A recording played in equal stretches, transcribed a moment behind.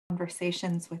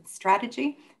Conversations with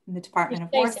Strategy in the Department of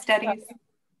War Studies.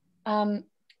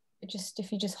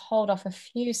 If you just hold off a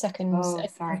few seconds, oh,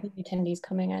 sorry. The attendees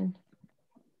coming in.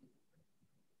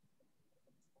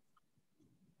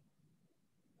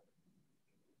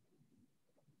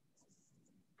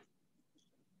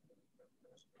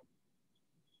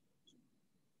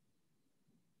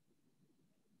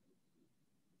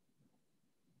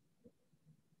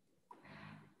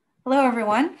 Hello,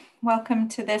 everyone. Welcome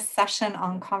to this session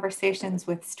on Conversations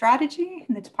with Strategy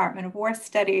in the Department of War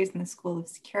Studies and the School of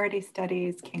Security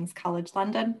Studies, King's College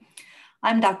London.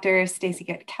 I'm Dr. Stacey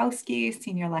Gutkowski,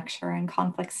 Senior Lecturer in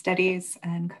Conflict Studies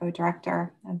and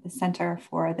Co-Director of the Center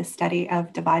for the Study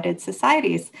of Divided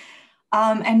Societies.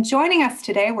 And joining us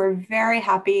today, we're very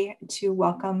happy to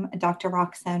welcome Dr.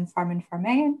 Roxane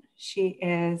Farmanfarmaian. She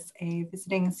is a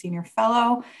visiting senior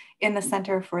fellow in the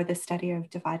Center for the Study of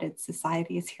Divided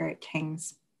Societies here at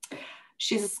King's.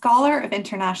 She's a scholar of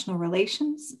international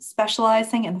relations,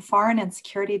 specializing in the foreign and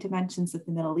security dimensions of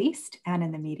the Middle East and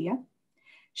in the media.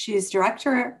 She is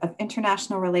Director of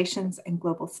International Relations and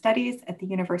Global Studies at the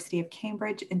University of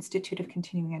Cambridge Institute of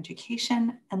Continuing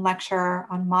Education and lecturer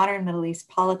on modern Middle East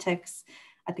politics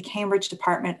at the Cambridge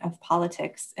Department of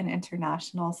Politics and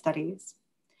International Studies.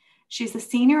 She's a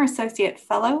Senior Associate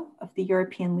Fellow of the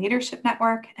European Leadership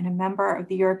Network and a member of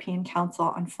the European Council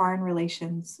on Foreign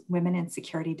Relations, Women and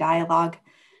Security Dialogue.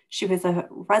 She was a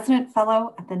resident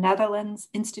fellow at the Netherlands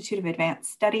Institute of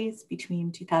Advanced Studies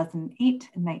between 2008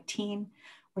 and 19,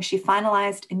 where she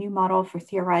finalized a new model for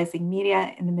theorizing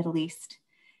media in the Middle East.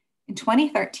 In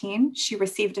 2013, she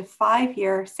received a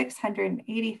 5-year,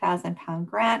 £680,000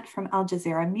 grant from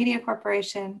Al-Jazeera Media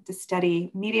Corporation to study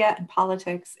media and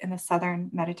politics in the Southern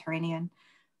Mediterranean,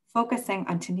 focusing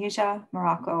on Tunisia,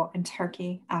 Morocco, and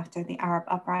Turkey after the Arab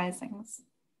uprisings.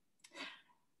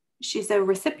 She's a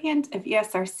recipient of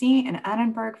ESRC and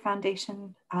Annenberg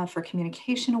Foundation for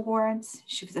Communication Awards.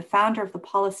 She was a founder of the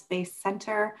Policy-Based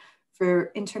Center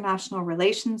for International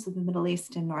Relations of the Middle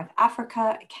East and North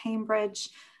Africa at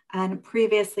Cambridge, and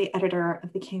previously editor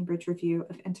of the Cambridge Review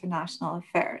of International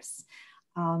Affairs.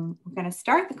 We're going to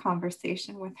start the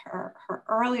conversation with her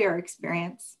earlier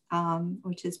experience,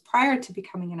 which is prior to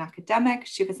becoming an academic.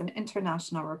 She was an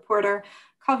international reporter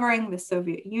covering the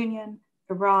Soviet Union,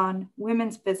 Iran,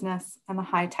 women's business, and the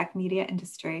high-tech media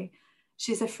industry.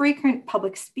 She's a frequent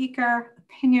public speaker,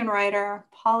 opinion writer,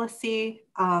 policy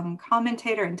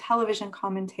commentator, and television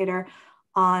commentator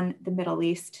on the Middle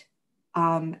East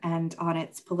and on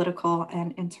its political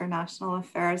and international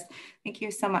affairs. Thank you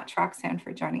so much, Roxane,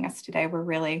 for joining us today. We're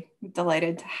really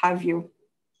delighted to have you.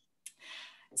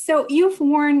 So you've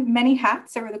worn many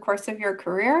hats over the course of your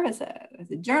career as a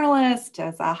journalist,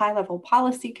 as a high-level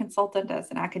policy consultant, as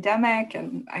an academic,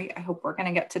 and I hope we're going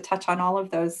to get to touch on all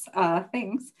of those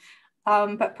things.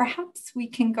 But perhaps we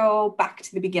can go back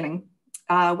to the beginning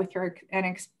with an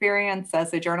experience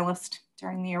as a journalist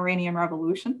during the Iranian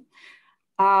Revolution.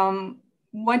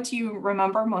 What do you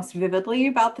remember most vividly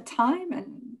about the time,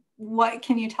 and what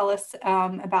can you tell us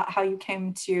about how you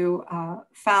came to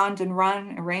found and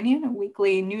run Iranian, a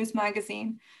weekly news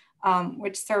magazine,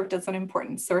 which served as an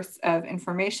important source of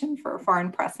information for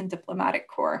foreign press and diplomatic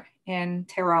corps in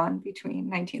Tehran between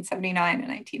 1979 and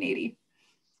 1980?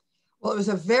 Well, it was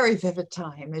a very vivid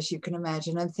time, as you can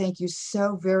imagine, and thank you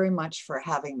so very much for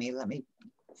having me. Let me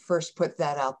first put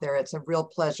that out there. It's a real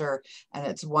pleasure, and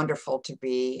it's wonderful to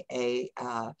be a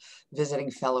visiting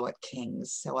fellow at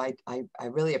King's. So I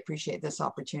really appreciate this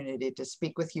opportunity to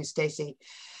speak with you, Stacey,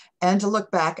 and to look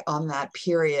back on that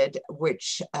period,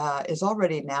 which is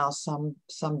already now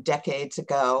some decades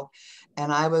ago.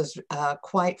 And I was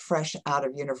quite fresh out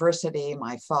of university.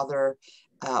 My father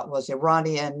was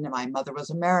Iranian, my mother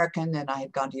was American, and I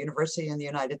had gone to university in the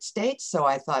United States. So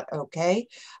I thought, okay,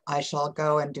 I shall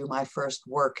go and do my first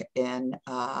work in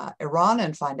Iran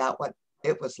and find out what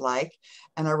it was like,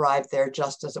 and arrived there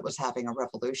just as it was having a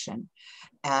revolution.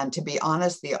 And to be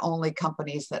honest, the only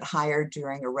companies that hire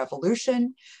during a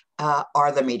revolution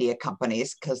are the media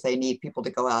companies, because they need people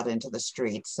to go out into the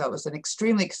streets. So it was an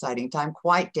extremely exciting time,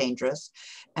 quite dangerous.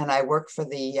 And I worked for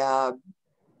the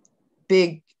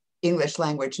big English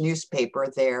language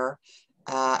newspaper there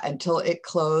until it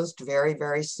closed very,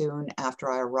 very soon after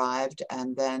I arrived.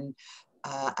 And then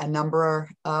a number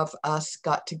of us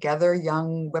got together,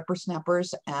 young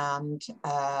whippersnappers, and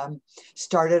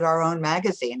started our own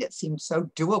magazine. It seemed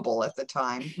so doable at the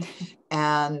time.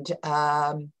 And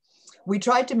we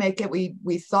tried to make it,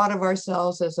 we thought of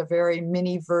ourselves as a very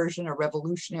mini version, a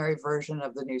revolutionary version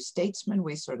of the New Statesman.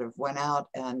 We sort of went out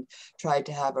and tried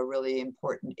to have a really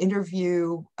important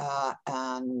interview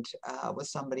with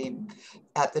somebody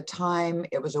at the time.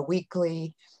 It was a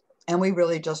weekly, And we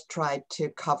really just tried to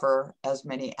cover as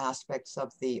many aspects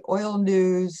of the oil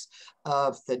news,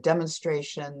 of the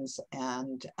demonstrations,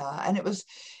 and it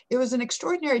was an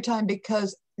extraordinary time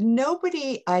because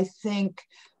nobody, I think,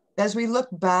 as we look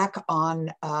back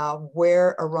on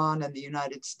where Iran and the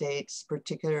United States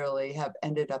particularly have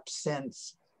ended up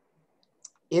since,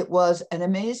 it was an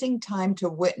amazing time to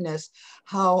witness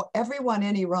how everyone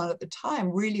in Iran at the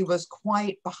time really was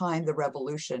quite behind the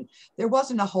revolution. There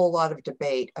wasn't a whole lot of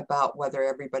debate about whether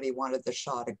everybody wanted the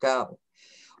Shah to go.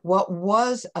 What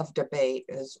was of debate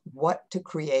is what to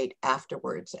create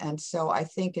afterwards. And so I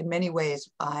think in many ways,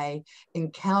 I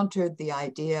encountered the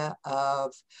idea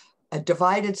of a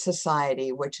divided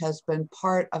society, which has been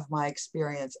part of my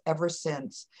experience ever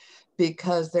since,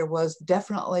 because there was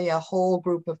definitely a whole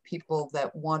group of people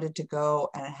that wanted to go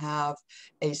and have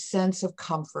a sense of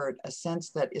comfort, a sense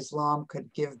that Islam could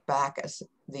give back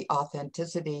the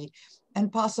authenticity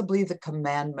and possibly the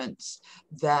commandments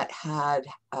that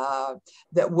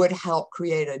that would help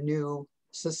create a new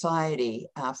society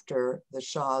after the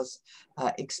Shah's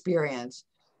experience.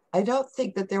 I don't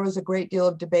think that there was a great deal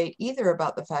of debate either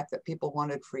about the fact that people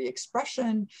wanted free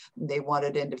expression, they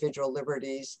wanted individual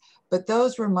liberties, but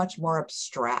those were much more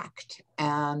abstract.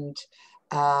 And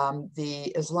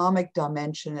the Islamic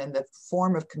dimension and the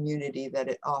form of community that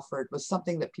it offered was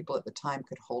something that people at the time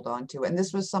could hold on to. And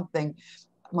this was something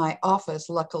my office,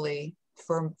 luckily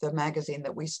for the magazine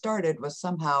that we started, was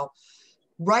somehow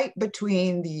right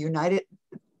between the United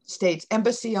States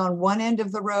Embassy on one end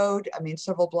of the road, I mean,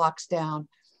 several blocks down,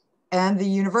 and the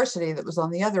university that was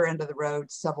on the other end of the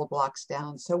road, several blocks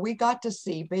down. So we got to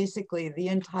see basically the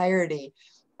entirety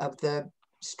of the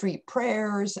street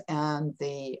prayers and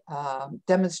the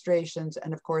demonstrations.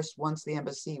 And of course, once the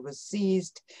embassy was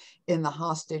seized in the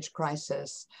hostage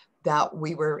crisis, that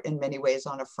we were in many ways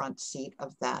on a front seat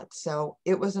of that. So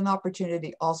it was an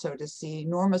opportunity also to see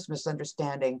enormous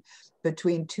misunderstanding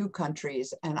between two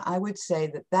countries. And I would say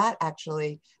that that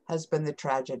actually has been the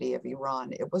tragedy of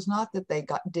Iran. It was not that they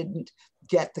didn't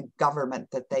get the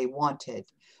government that they wanted,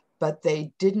 but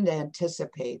they didn't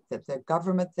anticipate that the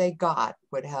government they got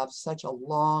would have such a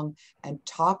long and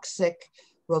toxic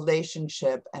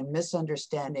relationship and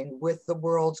misunderstanding with the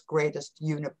world's greatest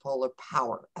unipolar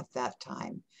power at that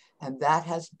time. And that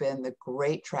has been the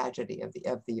great tragedy of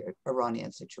the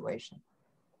Iranian situation.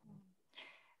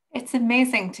 It's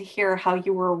amazing to hear how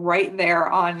you were right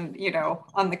there on,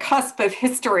 on the cusp of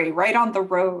history, right on the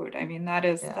road. I mean, that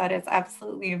is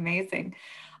absolutely amazing.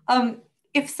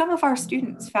 If some of our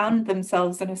students found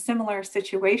themselves in a similar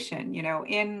situation,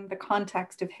 in the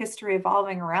context of history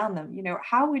evolving around them,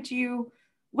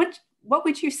 what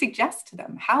would you suggest to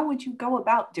them? How would you go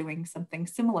about doing something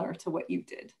similar to what you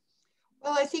did?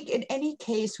 Well, I think in any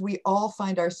case, we all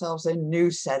find ourselves in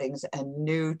new settings and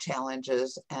new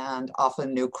challenges and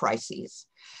often new crises.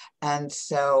 And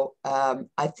so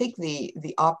I think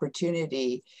the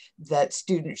opportunity that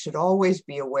students should always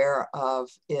be aware of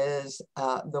is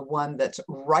the one that's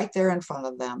right there in front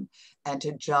of them, and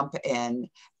to jump in.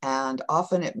 And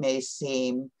often it may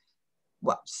seem,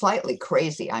 well, slightly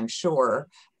crazy, I'm sure,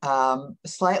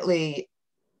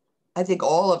 I think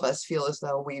all of us feel as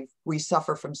though we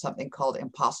suffer from something called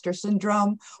imposter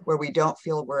syndrome, where we don't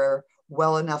feel we're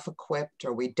well enough equipped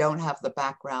or we don't have the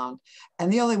background.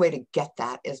 And the only way to get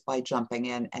that is by jumping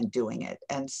in and doing it.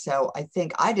 And so I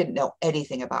think I didn't know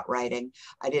anything about writing.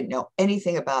 I didn't know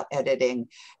anything about editing.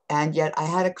 And yet I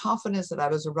had a confidence that I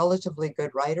was a relatively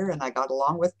good writer, and I got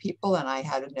along with people, and I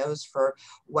had a nose for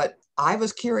what I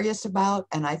was curious about.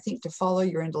 And I think to follow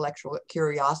your intellectual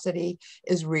curiosity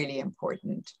is really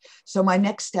important. So my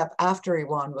next step after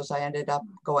Iran was I ended up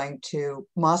going to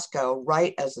Moscow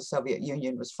right as the Soviet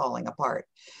Union was falling apart.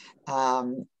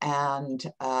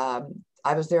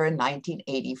 I was there in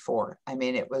 1984. I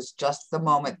mean, it was just the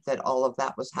moment that all of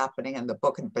that was happening, and the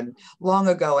book had been long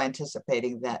ago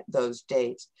anticipating those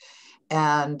dates.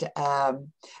 And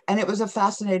it was a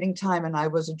fascinating time, and I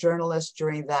was a journalist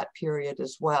during that period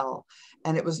as well.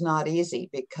 And it was not easy,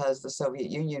 because the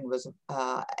Soviet Union was,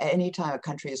 anytime a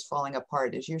country is falling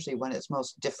apart is usually when it's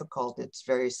most difficult. It's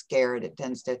very scared, it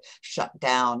tends to shut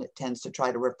down, it tends to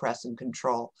try to repress and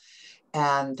control.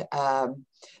 And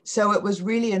so it was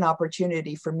really an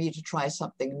opportunity for me to try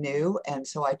something new. And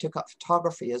so I took up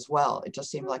photography as well. It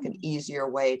just seemed like an easier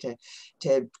way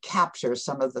to capture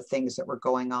some of the things that were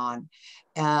going on.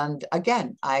 And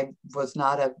again, I was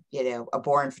not a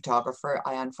born photographer.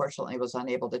 I unfortunately was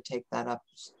unable to take that up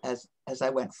as I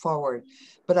went forward,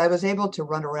 but I was able to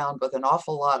run around with an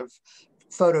awful lot of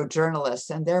photojournalists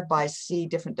and thereby see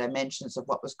different dimensions of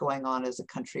what was going on as the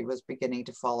country was beginning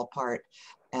to fall apart.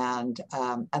 And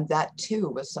that too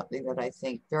was something that I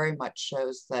think very much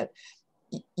shows that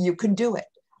you can do it.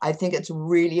 I think it's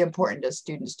really important as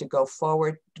students to go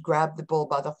forward, grab the bull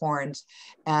by the horns,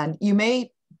 and you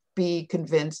may be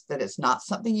convinced that it's not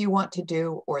something you want to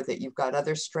do or that you've got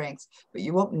other strengths, but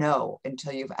you won't know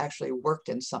until you've actually worked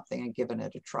in something and given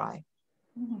it a try.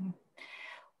 What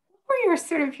were your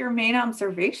sort of your main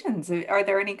observations? Are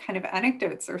there any kind of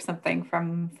anecdotes or something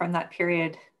from that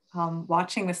period,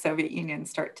 watching the Soviet Union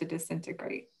start to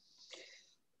disintegrate?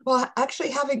 Well,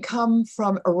 actually, having come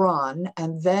from Iran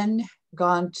and then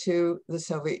gone to the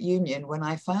Soviet Union, when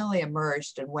I finally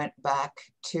emerged and went back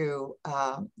to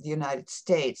the United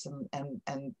States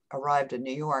and arrived in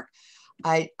New York,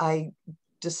 I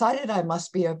decided I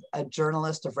must be a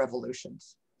journalist of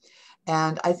revolutions.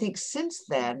 And I think since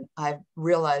then, I've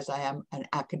realized I am an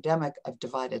academic of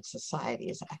divided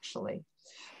societies, actually.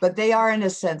 But they are, in a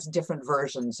sense, different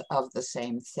versions of the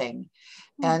same thing.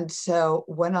 And so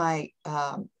when I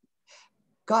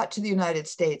got to the United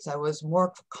States, I was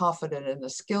more confident in the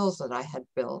skills that I had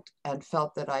built and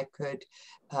felt that I could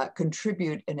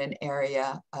contribute in an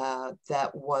area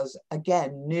that was,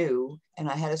 again, new. And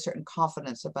I had a certain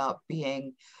confidence about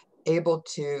being able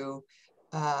to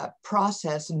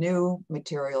process new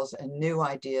materials and new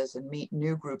ideas and meet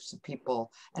new groups of people.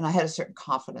 And I had a certain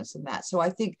confidence in that. So I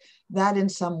think that in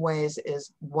some ways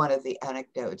is one of the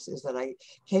anecdotes, is that I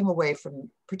came away from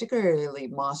particularly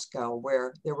Moscow,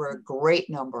 where there were a great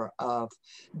number of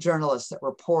journalists that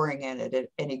were pouring in at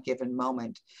any given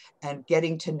moment, and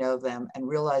getting to know them and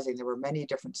realizing there were many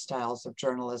different styles of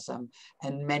journalism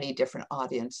and many different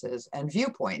audiences and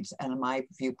viewpoints. And my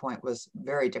viewpoint was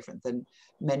very different than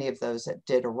many of those that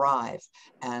did arrive.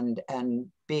 And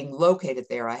being located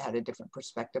there, I had a different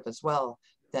perspective as well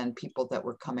than people that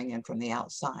were coming in from the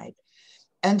outside.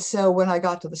 And so when I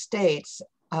got to the States,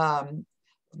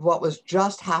 what was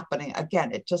just happening,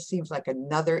 again, it just seems like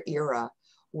another era,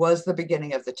 was the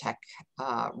beginning of the tech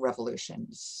revolution.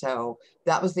 So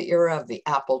that was the era of the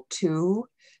Apple II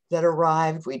that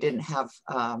arrived. We didn't have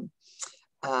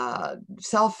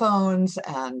cell phones.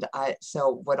 And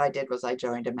so what I did was I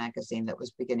joined a magazine that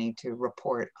was beginning to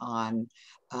report on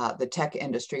the tech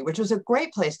industry, which was a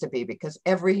great place to be, because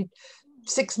every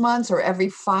 6 months or every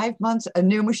 5 months, a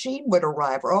new machine would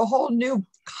arrive, or a whole new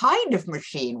kind of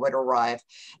machine would arrive.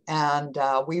 And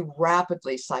we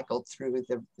rapidly cycled through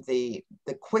the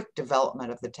quick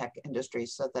development of the tech industry,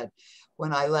 so that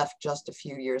when I left just a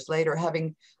few years later,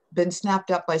 having been snapped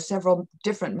up by several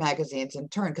different magazines in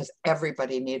turn, because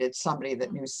everybody needed somebody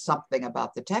that knew something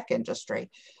about the tech industry.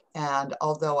 And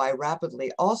although I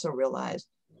rapidly also realized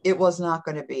it was not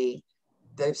going to be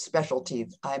the specialty,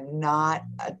 I'm not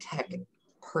a tech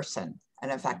person.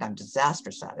 And in fact, I'm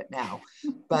disastrous at it now.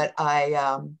 But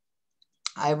I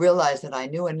realized that I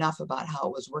knew enough about how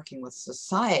it was working with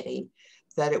society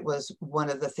that it was one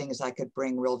of the things I could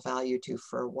bring real value to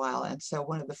for a while. And so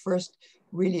one of the first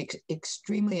really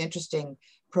extremely interesting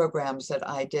programs that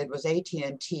I did was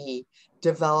AT&T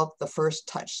developed the first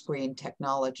touchscreen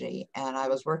technology. And I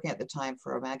was working at the time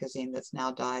for a magazine that's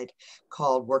now died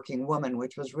called Working Woman,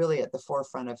 which was really at the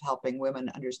forefront of helping women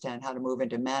understand how to move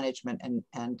into management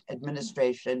and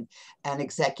administration and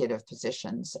executive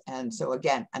positions. And so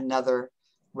again, another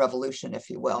revolution, if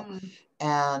you will.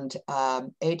 And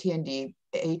AT&T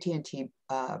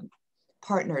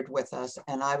partnered with us,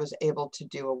 and I was able to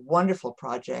do a wonderful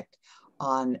project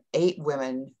on 8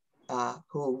 women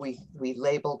who we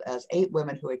labeled as 8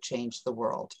 women who had changed the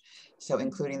world. So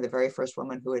including the very first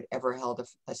woman who had ever held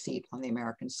a seat on the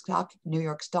New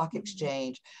York Stock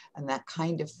Exchange, and that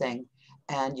kind of thing.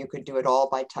 And you could do it all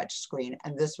by touch screen.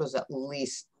 And this was at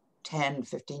least 10,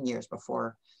 15 years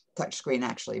before touchscreen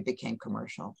actually became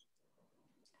commercial.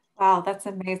 Wow, that's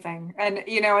amazing. And,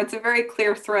 you know, it's a very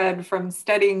clear thread from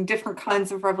studying different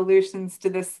kinds of revolutions to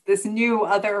this new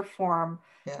other form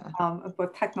of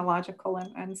both technological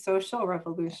and social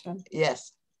revolution.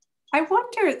 Yes. I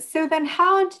wonder, so then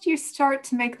how did you start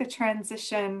to make the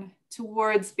transition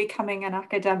towards becoming an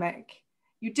academic?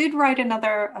 You did write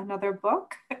another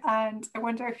book, and I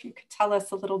wonder if you could tell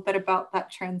us a little bit about that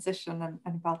transition and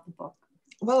about the book.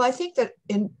 Well, I think that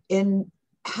in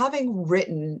having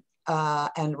written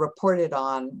and reported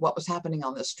on what was happening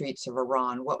on the streets of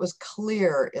Iran, what was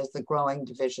clear is the growing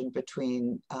division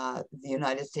between the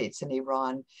United States and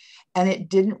Iran, and it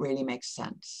didn't really make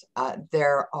sense.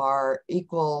 There are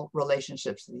equal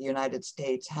relationships that the United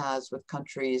States has with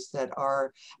countries that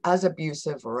are as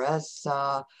abusive or as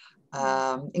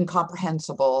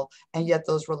incomprehensible, and yet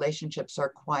those relationships are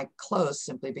quite close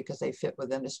simply because they fit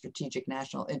within the strategic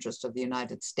national interest of the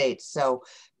United States. So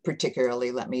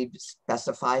particularly, let me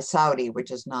specify Saudi,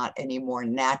 which is not any more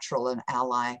natural an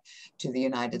ally to the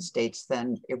United States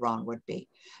than Iran would be.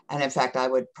 And in fact, I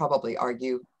would probably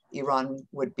argue Iran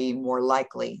would be more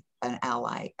likely an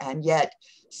ally. And yet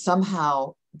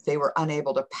somehow they were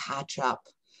unable to patch up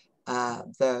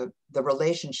the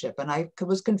relationship. And I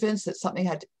was convinced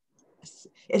that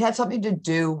it had something to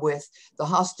do with the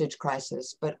hostage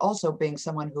crisis, but also being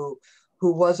someone who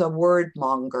was a word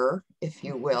monger, if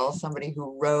you will, somebody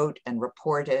who wrote and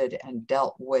reported and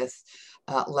dealt with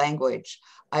language.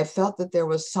 I felt that there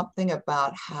was something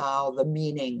about how the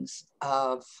meanings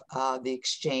of the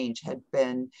exchange had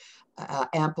been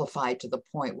amplified to the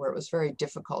point where it was very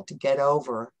difficult to get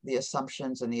over the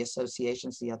assumptions and the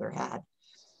associations the other had.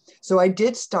 So I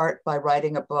did start by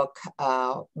writing a book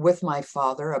with my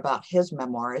father about his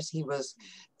memoirs. He was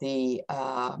a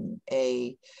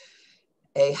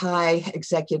high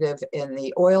executive in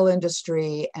the oil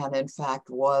industry, and in fact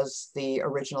was the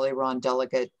original Iran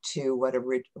delegate to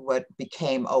what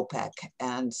became OPEC.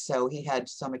 And so he had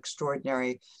some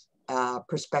extraordinary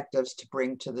perspectives to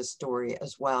bring to the story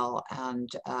as well. And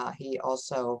he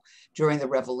also, during the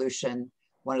revolution,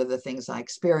 one of the things I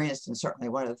experienced, and certainly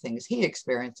one of the things he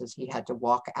experienced, is he had to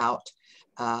walk out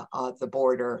of the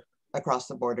border, across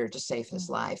the border, to save his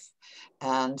life.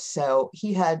 And so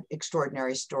he had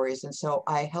extraordinary stories. And so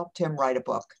I helped him write a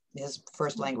book. His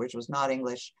first language was not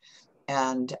English.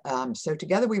 And so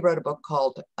together we wrote a book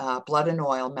called Blood and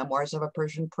Oil, Memoirs of a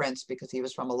Persian Prince, because he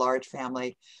was from a large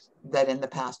family that in the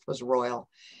past was royal.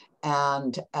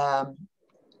 And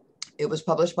it was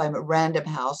published by Random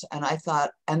House, and I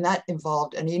thought, and that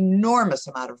involved an enormous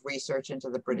amount of research into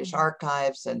the British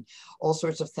archives and all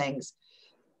sorts of things.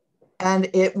 And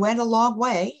it went a long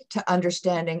way to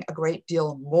understanding a great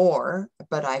deal more,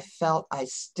 but I felt I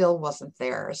still wasn't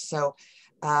there. So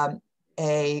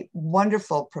a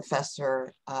wonderful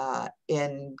professor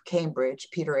in Cambridge,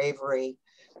 Peter Avery,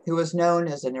 who was known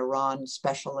as an Iran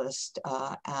specialist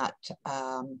at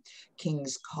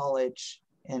King's College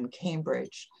in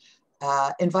Cambridge,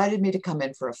 invited me to come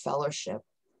in for a fellowship.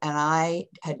 And I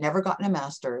had never gotten a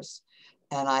master's.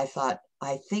 And I thought,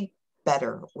 I think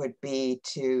better would be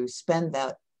to spend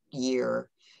that year,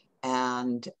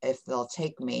 and if they'll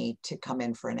take me, to come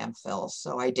in for an MPhil.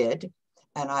 So I did.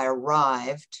 And I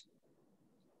arrived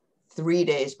 3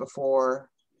 days before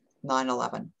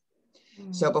 9/11.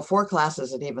 So before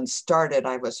classes had even started,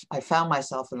 I found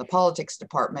myself in the politics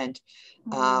department,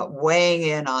 weighing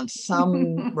in on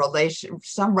some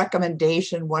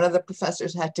recommendation one of the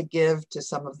professors had to give to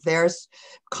some of their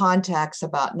contacts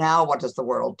about, now what does the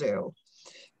world do?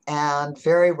 And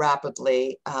very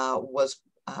rapidly was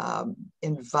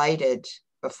invited,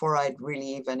 before I'd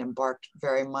really even embarked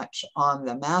very much on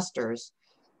the master's,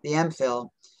 the MPhil,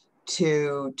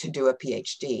 to do a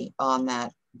PhD on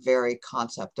that very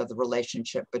concept of the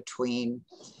relationship between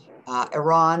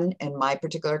Iran, in my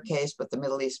particular case, but the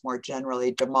Middle East more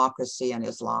generally, democracy and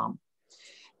Islam.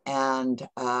 And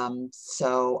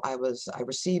so I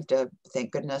received,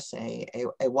 thank goodness, a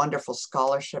wonderful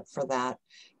scholarship for that,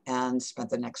 and spent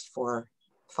the next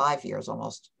 5 years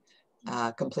almost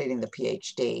completing the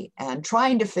PhD and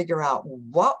trying to figure out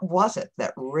what was it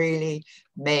that really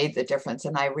made the difference.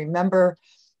 And I remember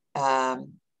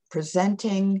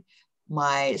presenting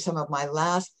some of my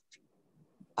last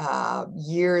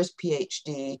year's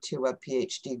PhD to a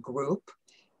PhD group,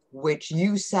 which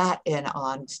you sat in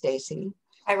on, Stacy.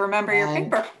 I remember your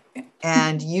paper.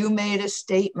 And you made a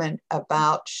statement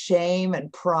about shame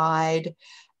and pride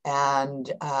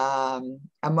and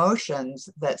emotions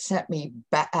that sent me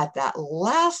back at that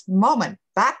last moment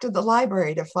back to the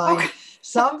library to find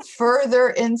some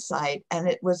further insight. And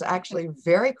it was actually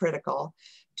very critical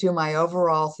to my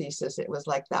overall thesis. It was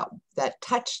like that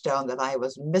touchstone that I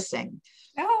was missing.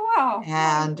 Oh, wow.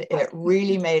 And it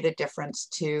really made a difference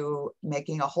to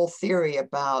making a whole theory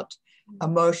about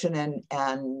emotion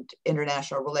and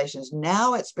international relations.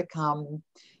 Now it's become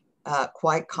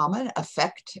quite common.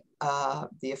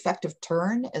 The effective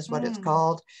turn is what it's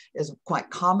called, is quite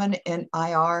common in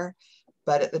IR.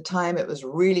 But at the time it was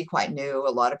really quite new. A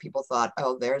lot of people thought,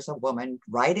 oh, there's a woman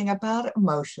writing about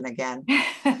emotion again.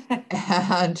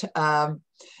 And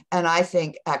I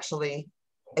think actually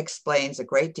explains a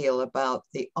great deal about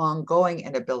the ongoing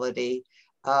inability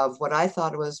of what I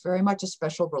thought was very much a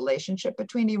special relationship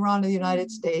between Iran and the United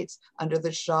States under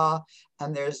the Shah.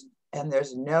 And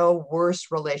there's no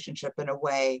worse relationship in a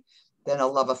way than a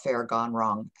love affair gone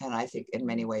wrong. And I think in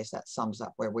many ways that sums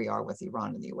up where we are with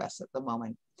Iran and the US at the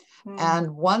moment.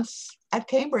 And once at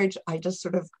Cambridge, I just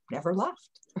sort of never left.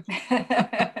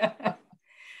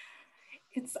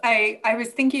 I was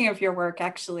thinking of your work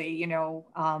actually,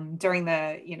 during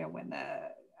when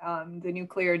the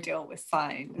nuclear deal was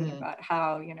signed, and about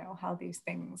how these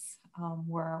things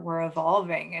were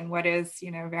evolving, and what is,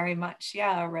 very much,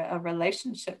 a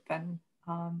relationship, and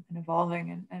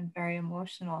evolving, and very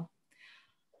emotional.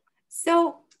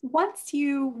 So once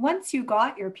you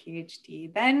got your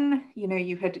PhD, then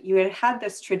you had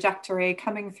this trajectory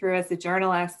coming through as a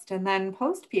journalist, and then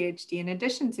post PhD, in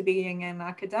addition to being an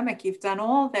academic, you've done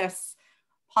all this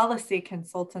policy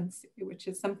consultancy, which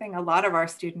is something a lot of our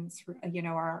students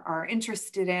are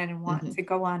interested in and want to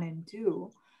go on and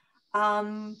do.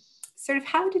 Sort of,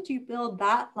 how did you build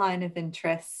that line of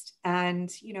interest,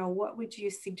 and what would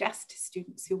you suggest to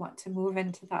students who want to move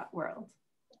into that world?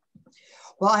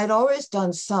 Well, I'd always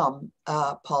done some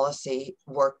policy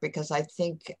work, because I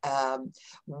think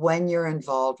when you're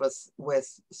involved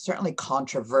with certainly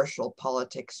controversial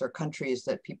politics, or countries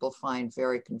that people find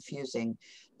very confusing,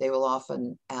 they will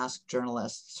often ask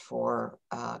journalists for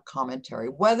commentary,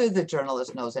 whether the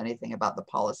journalist knows anything about the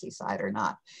policy side or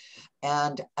not.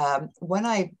 And when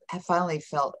I finally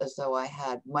felt as though I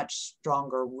had much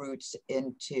stronger roots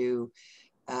into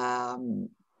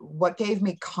what gave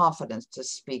me confidence to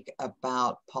speak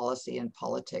about policy and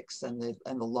politics, and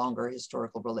the longer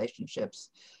historical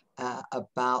relationships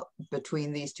about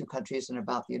between these two countries, and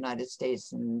about the United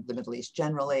States and the Middle East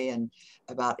generally, and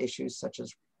about issues such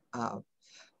as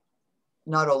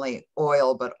not only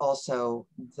oil, but also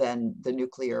then the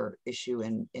nuclear issue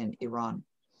in Iran.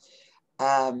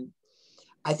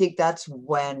 I think that's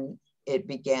when it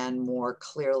began more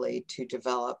clearly to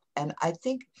develop. And I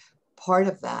think part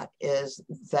of that is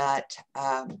that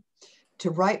to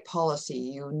write policy,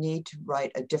 you need to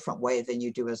write a different way than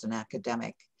you do as an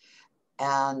academic.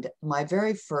 And my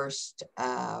very first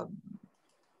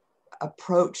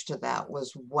approach to that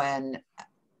was when,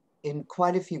 in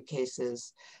quite a few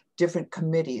cases, different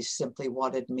committees simply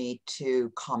wanted me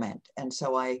to comment. And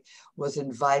so I was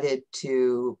invited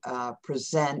to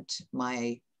present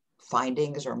my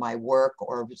findings or my work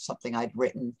or something I'd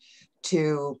written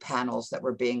to panels that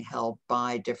were being held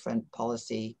by different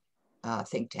policy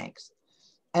think tanks.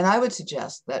 And I would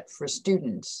suggest that for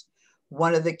students,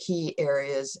 one of the key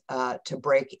areas to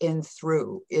break in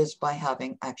through is by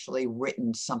having actually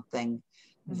written something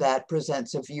that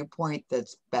presents a viewpoint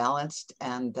that's balanced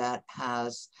and that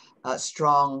has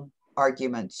strong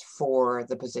arguments for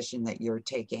the position that you're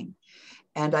taking.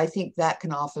 And I think that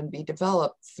can often be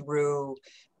developed through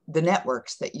the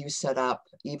networks that you set up.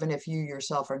 Even if you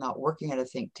yourself are not working at a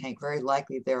think tank, very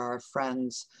likely there are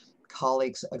friends,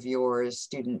 colleagues of yours,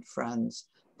 student friends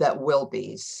that will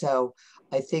be. So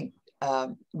I think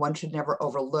one should never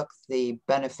overlook the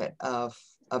benefit of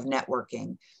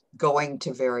networking, going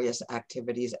to various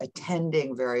activities,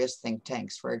 attending various think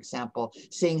tanks, for example,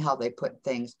 seeing how they put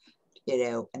things,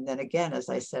 and then again, as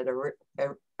I said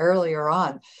earlier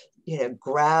on,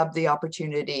 grab the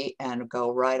opportunity and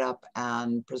go right up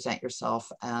and present yourself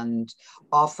and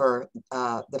offer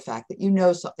the fact that you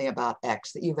know something about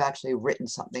X, that you've actually written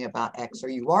something about X, or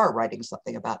you are writing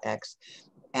something about X.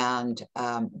 And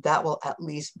that will at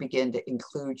least begin to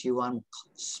include you on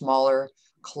smaller,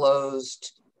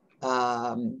 closed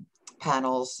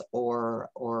panels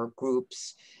or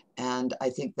groups. And I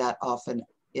think that often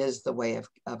is the way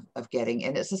of getting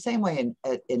in. It's the same way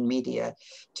in media.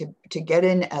 To get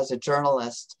in as a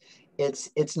journalist,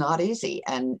 it's not easy.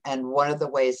 And one of the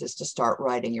ways is to start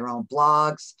writing your own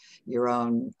blogs, your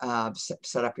own,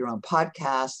 set up your own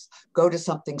podcasts, go to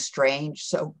something strange.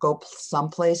 So go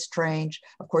someplace strange.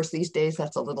 Of course, these days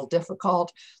that's a little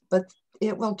difficult, but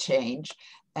it will change.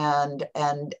 And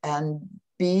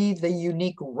be the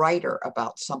unique writer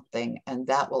about something, and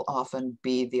that will often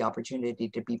be the opportunity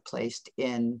to be placed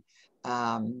in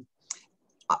on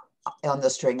the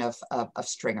string of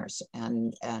stringers,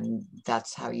 and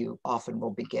that's how you often will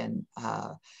begin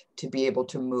to be able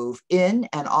to move in,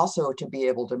 and also to be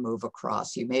able to move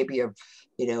across. You may be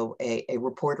a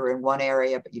reporter in one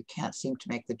area, but you can't seem to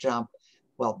make the jump.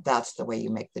 Well, that's the way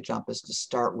you make the jump, is to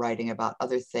start writing about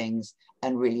other things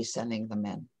and really sending them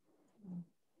in.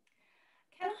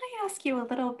 Can I ask you a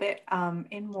little bit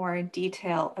in more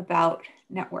detail about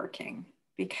networking?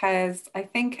 Because I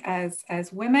think as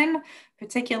women,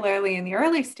 particularly in the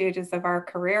early stages of our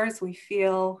careers, we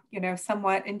feel,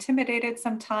 somewhat intimidated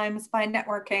sometimes by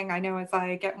networking. I know as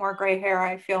I get more gray hair,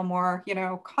 I feel more,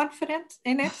 confident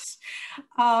in it.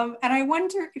 And I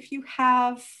wonder if you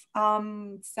have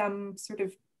some sort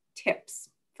of tips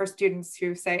for students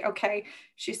who say, okay,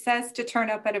 she says to turn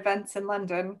up at events in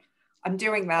London. I'm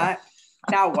doing that.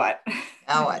 Now what?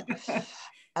 Now what?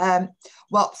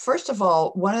 Well, first of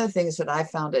all, one of the things that I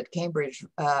found at Cambridge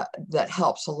that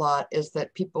helps a lot is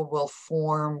that people will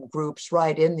form groups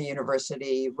right in the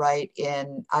university, right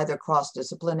in either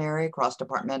cross-disciplinary,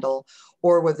 cross-departmental,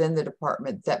 or within the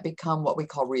department that become what we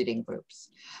call reading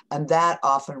groups. And that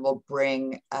often will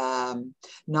bring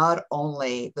not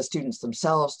only the students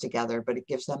themselves together, but it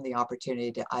gives them the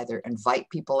opportunity to either invite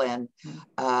people in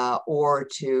or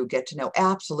to get to know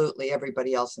absolutely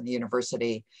everybody else in the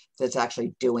university that's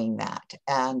actually doing that.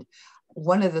 And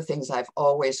one of the things I've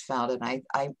always found, and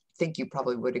I think you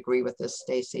probably would agree with this,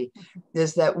 Stacey,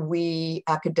 is that we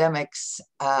academics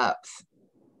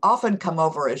often come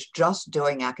over as just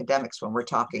doing academics when we're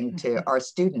talking to our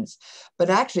students, but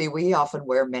actually we often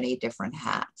wear many different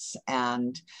hats.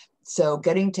 And so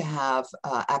getting to have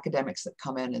academics that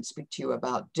come in and speak to you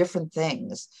about different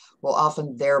things will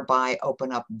often thereby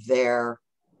open up their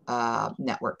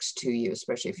networks to you,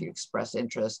 especially if you express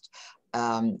interest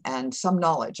and some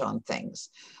knowledge on things.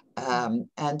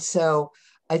 And so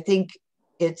I think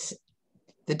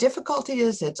the difficulty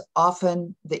is it's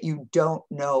often that you don't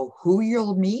know who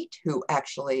you'll meet, who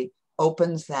actually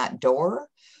opens that door.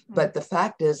 But the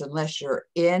fact is, unless you're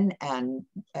in and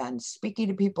speaking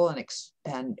to people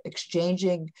and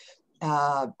exchanging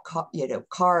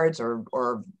cards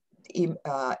or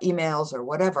emails or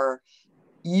whatever,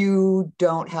 you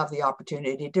don't have the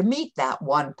opportunity to meet that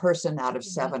one person out of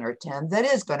 7 or 10 that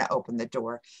is going to open the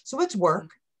door. So it's work,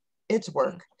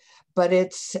 but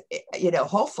it's,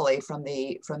 hopefully from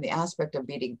the aspect of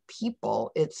meeting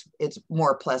people, it's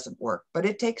more pleasant work, but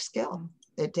it takes skill,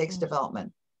 it takes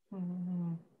development.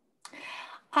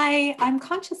 I'm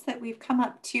conscious that we've come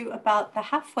up to about the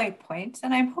halfway point,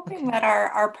 and I'm hoping that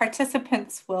our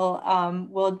participants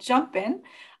will jump in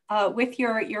with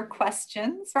your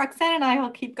questions. Roxane and I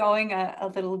will keep going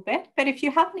a little bit, but if you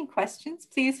have any questions,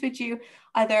 please would you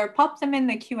either pop them in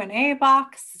the Q&A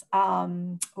box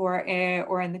or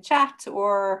in the chat,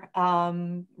 or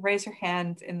raise your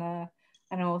hand and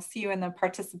we'll see you in the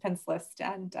participants list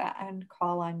and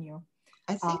call on you.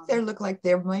 I think there look like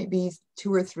there might be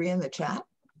 2 or 3 in the chat.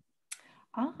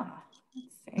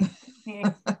 Let's see.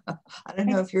 I don't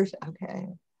know if you're okay.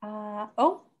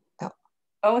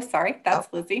 Oh, sorry,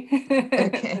 that's Lizzie.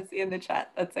 Okay. Lizzie in the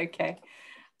chat. That's okay.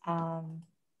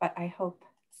 But I hope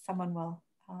someone will,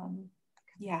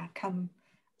 come.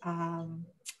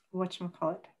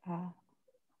 Whatchamacallit?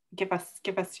 Give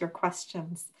us your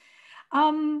questions.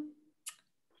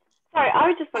 Sorry, I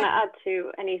would just want to add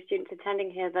to any students attending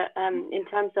here that in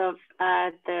terms of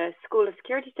the School of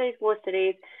Security Studies, War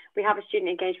Studies, we have a student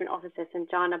engagement officer,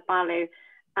 Sanjana Balu,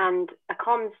 and a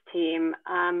comms team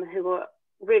who were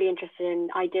really interested in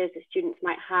ideas that students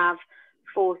might have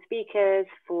for speakers,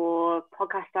 for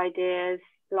podcast ideas,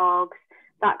 blogs,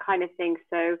 that kind of thing.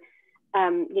 So,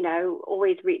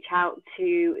 always reach out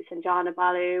to Sanjana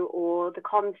Balu or the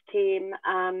comms team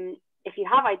if you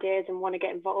have ideas and want to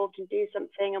get involved and do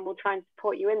something, and we'll try and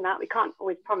support you in that. We can't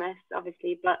always promise,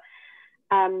 obviously, but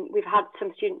we've had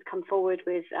some students come forward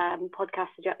with podcast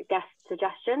guest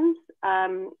suggestions,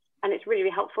 and it's really,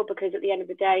 really helpful because at the end of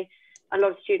the day, a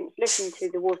lot of students listen to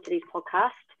the War Studies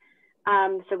podcast.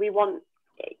 So we want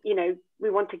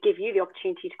to give you the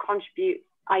opportunity to contribute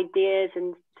ideas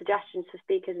and suggestions for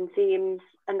speakers and themes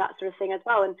and that sort of thing as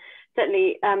well. And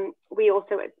certainly we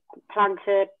also plan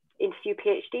to interview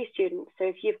PhD students. So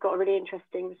if you've got a really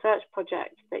interesting research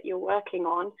project that you're working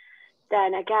on,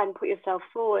 then again, put yourself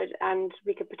forward and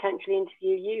we could potentially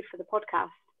interview you for the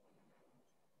podcast.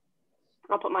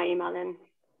 I'll put my email in.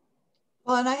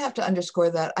 Well, and I have to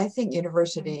underscore that I think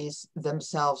universities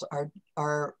themselves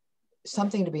are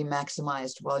something to be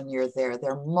maximized when you're there.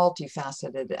 They're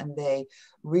multifaceted, and they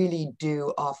really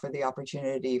do offer the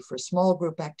opportunity for small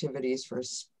group activities,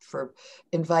 for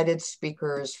invited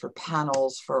speakers, for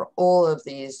panels, for all of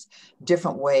these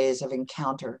different ways of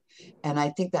encounter. And I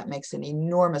think that makes an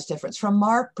enormous difference. From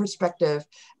our perspective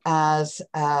as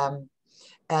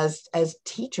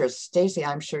teachers, Stacey,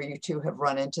 I'm sure you too have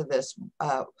run into this.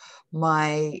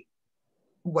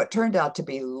 What turned out to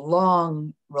be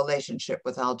long relationship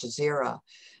with Al-Jazeera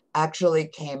actually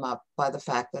came up by the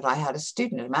fact that I had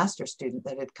a master's student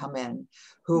that had come in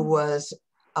who was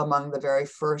among the very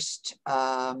first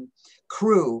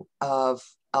crew of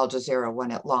Al-Jazeera when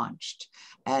it launched.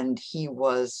 And he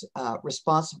was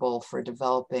responsible for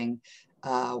developing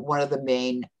one of the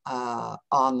main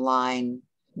online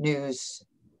news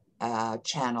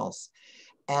channels.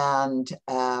 And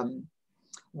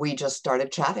we just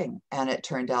started chatting, and it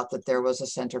turned out that there was a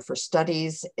Center for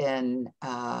Studies in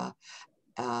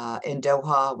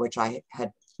Doha, which I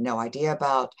had no idea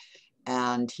about.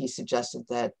 And he suggested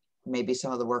that maybe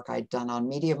some of the work I'd done on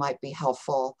media might be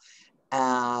helpful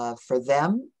for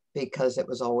them, because it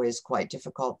was always quite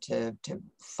difficult to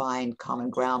find common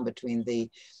ground between the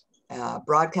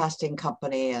broadcasting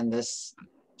company and this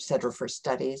Center for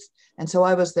Studies. And so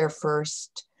I was their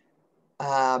first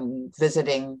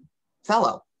visiting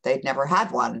fellow. They'd never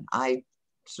had one. I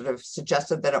sort of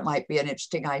suggested that it might be an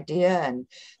interesting idea, and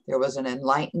there was an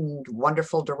enlightened,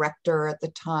 wonderful director at the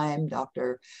time,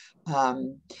 Dr.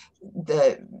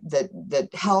 that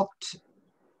helped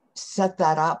set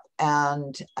that up.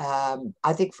 And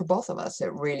I think for both of us,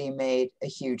 it really made a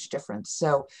huge difference.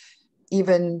 So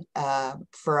even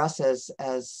for us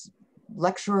as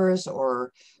lecturers,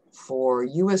 or for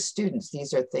you as students,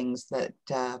 these are things that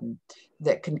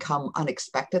that can come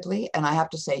unexpectedly. And I have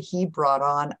to say, he brought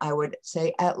on, I would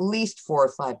say, at least 4 or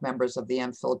 5 members of the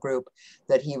MPhil group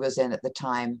that he was in at the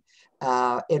time,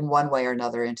 in one way or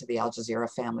another, into the Al-Jazeera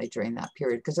family during that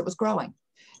period, because it was growing.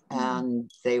 And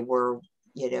they were,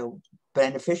 you know,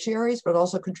 beneficiaries, but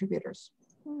also contributors.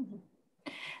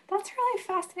 That's really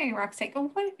fascinating, Roxane.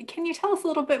 Can you tell us a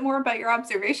little bit more about your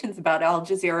observations about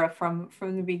Al-Jazeera from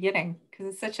the beginning? Because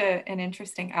it's such an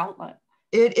interesting outlet.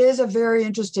 It is a very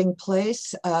interesting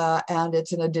place, and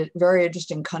it's in a very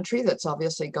interesting country that's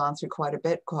obviously gone through quite a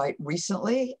bit quite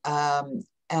recently. I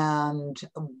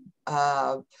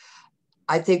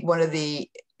think one of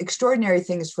the extraordinary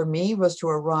things for me was to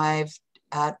arrive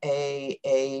at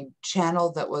a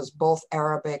channel that was both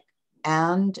Arabic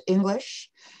and English,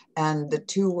 and the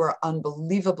two were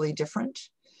unbelievably different,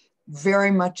 very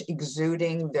much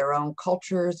exuding their own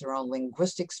cultures, their own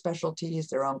linguistic specialties,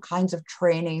 their own kinds of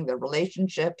training, the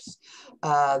relationships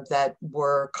that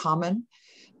were common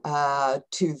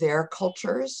to their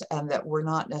cultures, and that were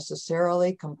not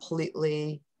necessarily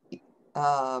completely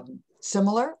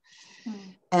similar.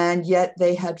 And yet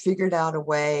they had figured out a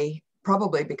way,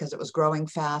 probably because it was growing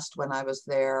fast when I was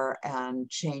there and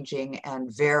changing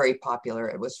and very popular.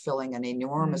 It was filling an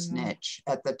enormous niche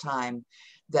at the time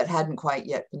that hadn't quite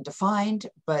yet been defined,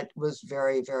 but was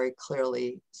very, very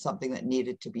clearly something that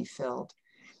needed to be filled.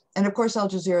 And of course, Al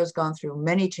Jazeera has gone through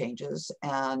many changes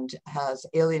and has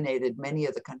alienated many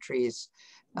of the countries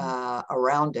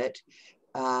around it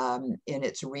in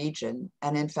its region.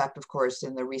 And in fact, of course,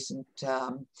 in the recent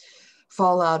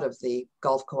fallout of the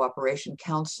Gulf Cooperation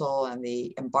Council and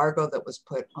the embargo that was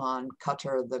put on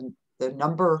Qatar, the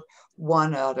number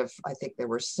one out of, I think there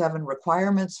were 7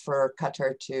 requirements for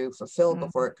Qatar to fulfill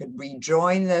before it could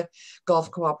rejoin the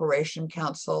Gulf Cooperation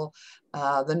Council.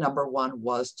 The number one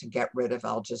was to get rid of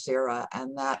Al Jazeera,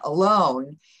 and that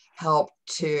alone helped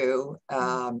to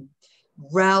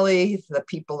rally the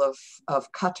people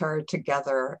of Qatar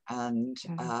together and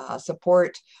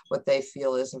support what they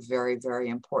feel is a very, very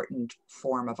important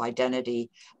form of identity,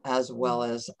 as well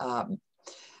as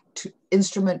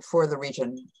instrument for the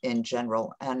region in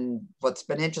general. And what's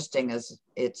been interesting is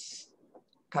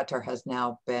Qatar has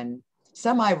now been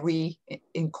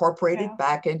semi-reincorporated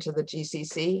back into the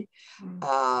GCC.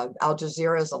 Al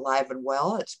Jazeera is alive and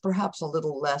well. It's perhaps a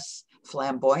little less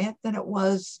flamboyant than it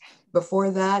was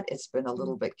before that. It's been a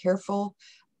little bit careful.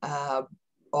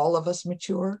 All of us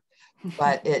mature,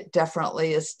 but it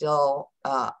definitely is still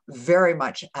very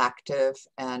much active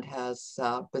and has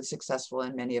been successful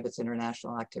in many of its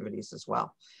international activities as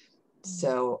well.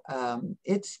 So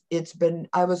it's been,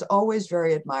 I was always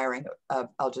very admiring of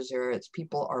Al Jazeera. Its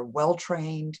people are well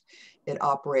trained. It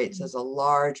operates as a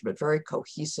large but very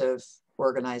cohesive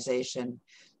organization.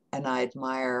 And I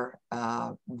admire,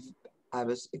 I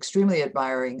was extremely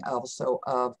admiring also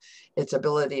of its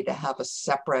ability to have a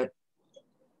separate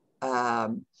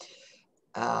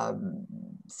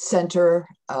center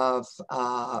of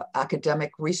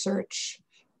academic research,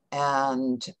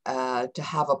 and to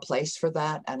have a place for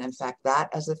that. And in fact, that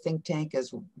as a think tank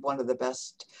is one of the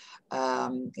best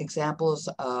examples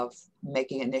of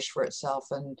making a niche for itself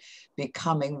and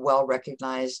becoming well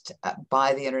recognized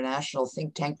by the international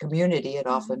think tank community. It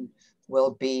often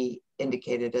will be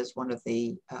indicated as one of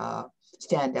the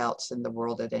standouts in the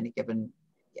world at any given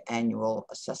annual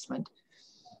assessment.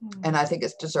 And I think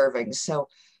it's deserving. So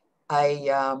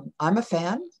I'm a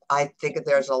fan. I think that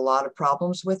there's a lot of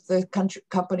problems with the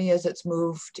company as it's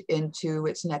moved into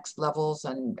its next levels,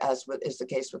 and as is the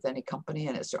case with any company,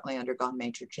 and it's certainly undergone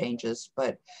major changes,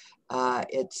 but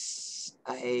it's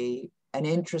an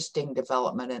interesting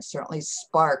development, and certainly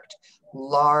sparked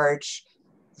large,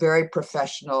 very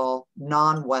professional,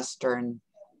 non-Western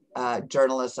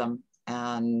journalism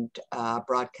and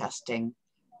broadcasting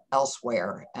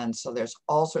elsewhere. And so there's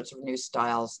all sorts of new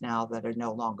styles now that are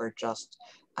no longer just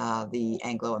the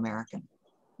Anglo-American.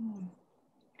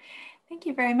 Thank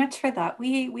you very much for that.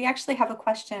 We actually have a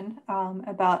question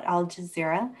about Al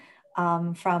Jazeera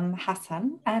from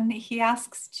Hassan, and he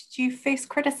asks, did you face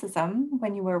criticism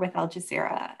when you were with Al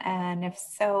Jazeera? And if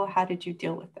so, how did you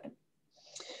deal with it?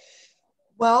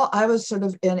 Well, I was sort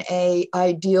of in an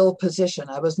ideal position.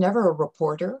 I was never a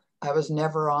reporter. I was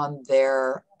never on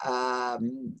their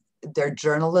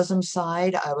journalism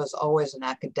side. I was always an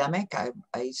academic.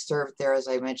 I served there, as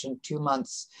I mentioned, 2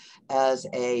 months as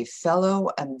a fellow,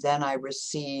 and then I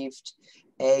received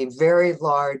a very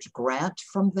large grant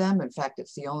from them. In fact,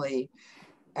 it's the only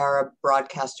Arab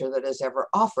broadcaster that has ever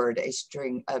offered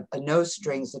a no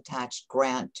strings attached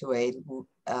grant to a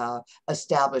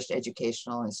established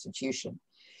educational institution.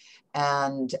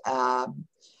 And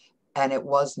it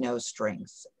was no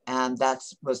strings. And that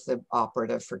was the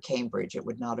operative for Cambridge. It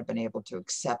would not have been able to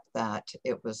accept that.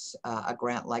 It was a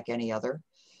grant like any other.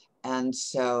 And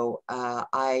so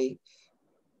I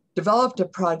developed a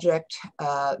project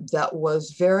that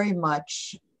was very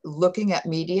much looking at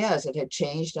media as it had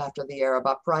changed after the Arab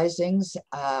uprisings,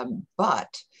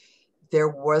 but there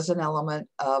was an element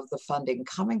of the funding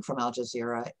coming from Al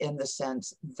Jazeera in the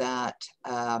sense that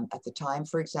at the time,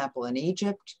 for example, in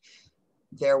Egypt,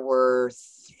 there were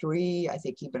 3, I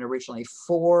think even originally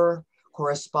 4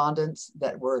 correspondents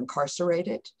that were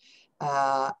incarcerated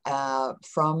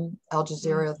from Al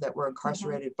Jazeera that were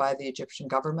incarcerated by the Egyptian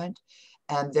government.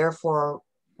 And therefore,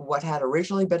 what had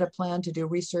originally been a plan to do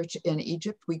research in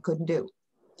Egypt, we couldn't do.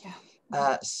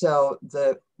 Yeah. So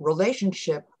the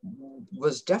relationship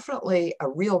was definitely a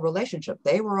real relationship.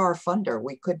 They were our funder.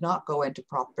 We could not go into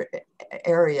proper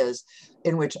areas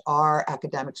in which our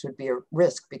academics would be at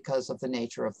risk because of the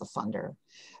nature of the funder.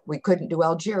 We couldn't do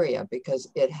Algeria because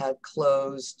it had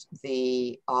closed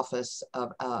the office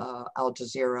of Al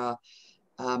Jazeera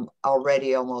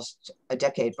already almost a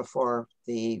decade before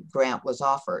the grant was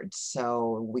offered.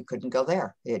 So we couldn't go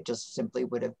there. It just simply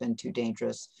would have been too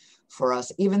dangerous for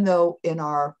us, even though in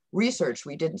our research,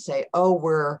 we didn't say, oh,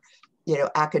 we're,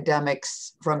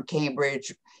 academics from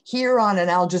Cambridge here on an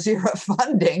Al Jazeera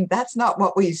funding. That's not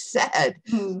what we said,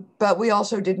 but we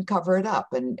also didn't cover it up.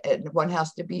 And one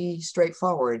has to be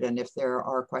straightforward. And if there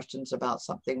are questions about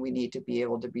something, we need to be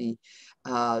able to be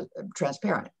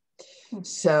transparent.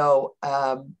 So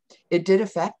it did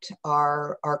affect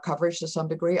our coverage to some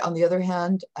degree. On the other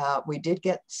hand, we did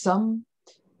get some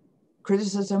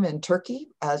criticism in Turkey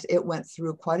as it went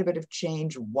through quite a bit of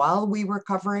change while we were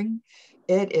covering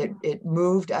it. It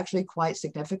moved actually quite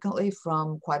significantly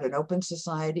from quite an open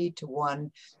society to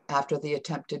one after the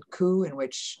attempted coup in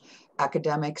which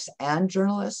academics and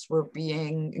journalists were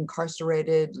being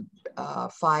incarcerated,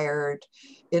 fired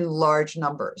in large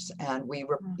numbers. And we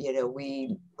were,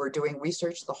 we were doing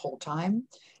research the whole time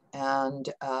and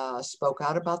spoke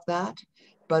out about that,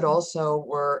 but also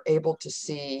were able to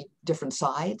see different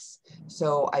sides.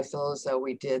 So I feel as though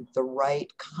we did the right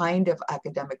kind of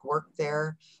academic work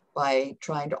there by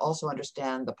trying to also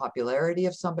understand the popularity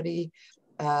of somebody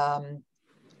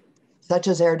such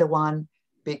as Erdogan,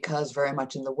 because very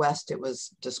much in the West, it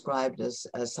was described as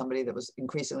somebody that was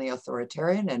increasingly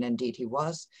authoritarian, and indeed he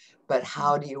was. But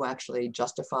how do you actually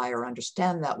justify or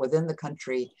understand that within the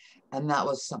country? And that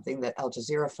was something that Al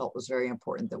Jazeera felt was very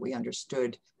important, that we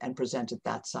understood and presented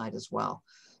that side as well.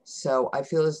 So I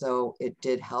feel as though it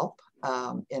did help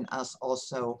in us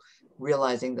also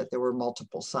realizing that there were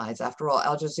multiple sides. After all,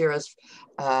 Al Jazeera's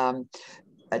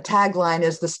a tagline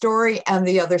is the story and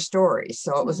the other stories.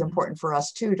 So it was important for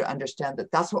us too to understand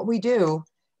that that's what we do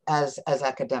as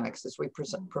academics, is we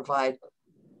provide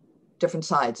different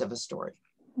sides of a story.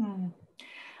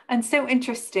 And so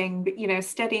interesting,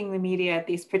 studying the media at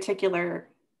these particular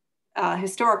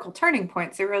historical turning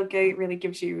points, it really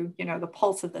gives you, the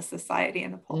pulse of the society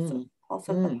and the pulse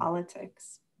of the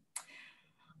politics.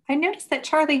 I noticed that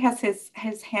Charlie has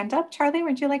his hand up. Charlie,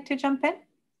 would you like to jump in?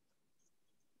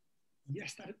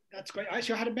 Yes, that's great.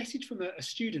 Actually, I had a message from a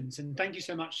student, and thank you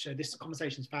so much. This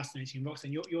conversation is fascinating,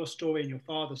 Roxane. Your story and your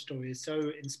father's story is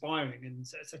so inspiring and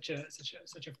such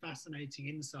a fascinating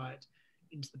insight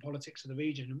into the politics of the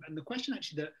region. And the question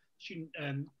actually that student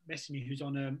messaged me, who's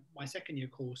on my second year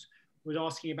course, was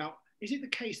asking about: is it the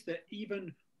case that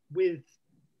even with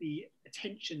the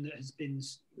attention that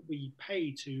we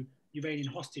pay to Iranian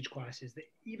hostage crisis, that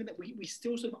even that we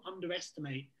still sort of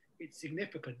underestimate its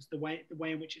significance, the way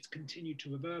in which it's continued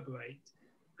to reverberate?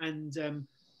 And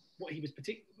what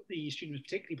the student was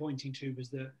particularly pointing to was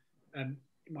that in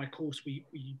my course we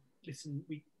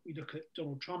look at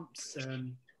Donald Trump's sort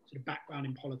of background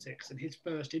in politics, and his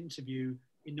first interview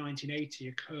in 1980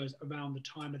 occurs around the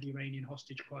time of the Iranian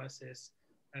hostage crisis.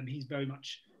 He's very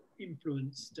much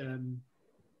influenced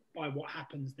by what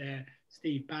happens there.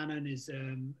 Steve Bannon is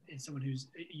someone who's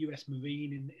a US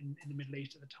Marine in the Middle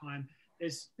East at the time.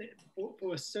 There's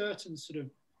for a certain sort of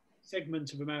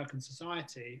segment of American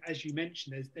society, as you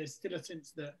mentioned, there's still a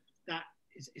sense that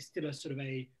is still a sort of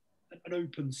an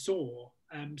open sore.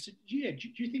 So yeah, do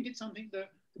you think it's something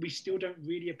that we still don't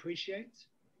really appreciate?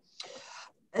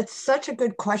 It's such a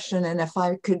good question. And if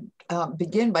I could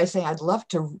begin by saying I'd love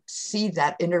to see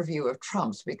that interview of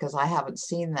Trump's, because I haven't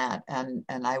seen that, and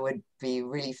I would be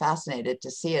really fascinated to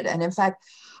see it. And in fact,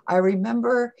 I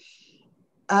remember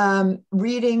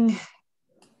reading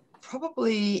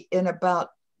probably in about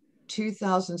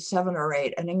 2007 or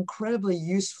 8, an incredibly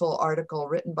useful article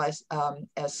written by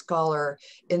a scholar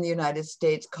in the United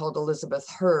States called Elizabeth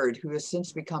Hurd, who has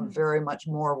since become very much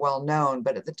more well-known.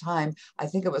 But at the time, I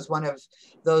think it was one of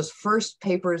those first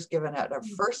papers given at a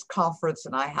first conference,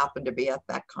 and I happened to be at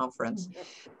that conference.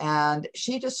 And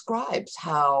she describes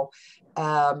how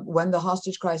when the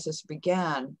hostage crisis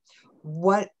began,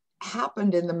 what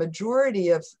happened in the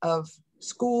majority of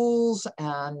schools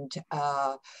and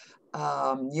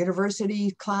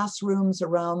university classrooms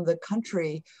around the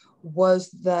country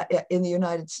was that in the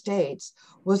United States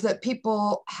was that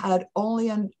people had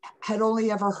only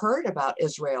ever heard about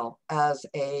Israel as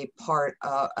a part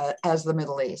as the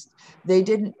Middle East. They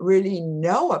didn't really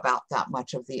know about that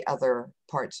much of the other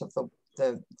parts of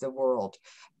the world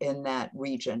in that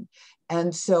region.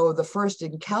 And so the first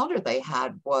encounter they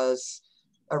had was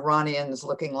Iranians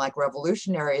looking like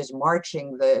revolutionaries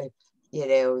marching the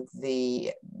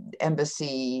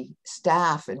embassy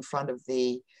staff in front of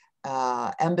the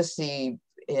embassy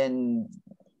in,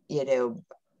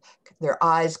 their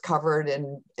eyes covered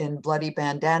in bloody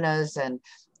bandanas, and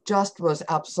just was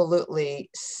absolutely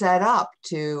set up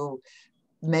to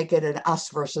make it an us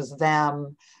versus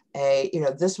them.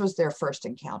 This was their first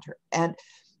encounter. And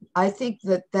I think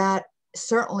that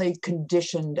certainly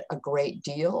conditioned a great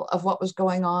deal of what was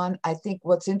going on. I think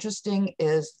what's interesting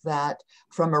is that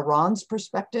from Iran's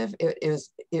perspective, it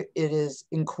is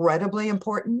incredibly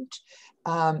important.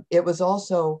 It was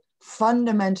also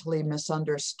fundamentally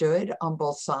misunderstood on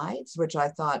both sides, which I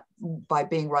thought, by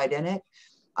being right in it,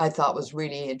 I thought was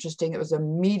really interesting. It was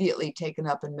immediately taken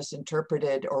up and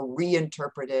misinterpreted or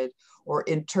reinterpreted or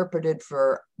interpreted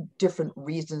for different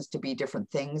reasons to be different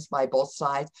things by both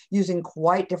sides, using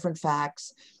quite different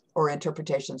facts or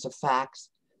interpretations of facts.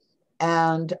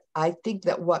 And I think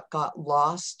that what got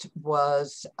lost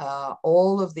was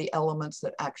all of the elements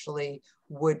that actually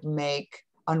would make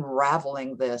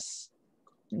unraveling this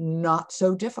not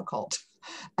so difficult.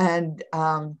 And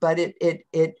but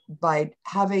it by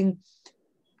having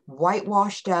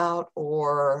whitewashed out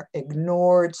or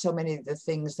ignored so many of the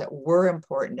things that were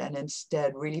important and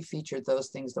instead really featured those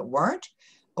things that weren't,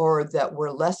 or that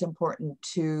were less important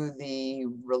to the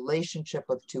relationship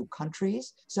of two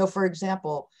countries. So for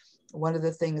example, one of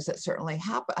the things that certainly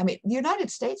happened, I mean, the United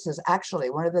States is actually,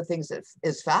 one of the things that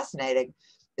is fascinating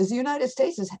is the United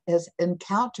States has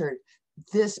encountered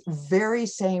this very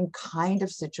same kind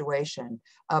of situation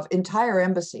of entire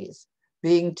embassies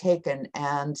being taken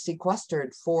and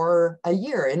sequestered for a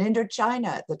year in Indochina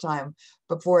at the time,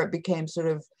 before it became sort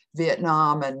of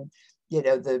Vietnam and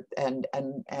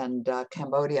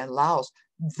Cambodia and Laos.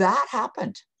 That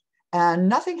happened, and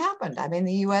nothing happened. I mean,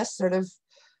 the U.S. sort of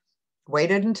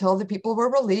waited until the people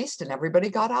were released and everybody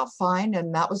got out fine,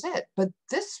 and that was it. But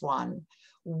this one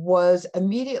was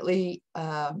immediately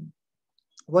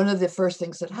one of the first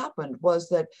things that happened was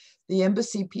that the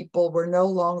embassy people were no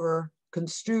longer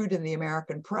construed in the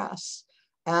American press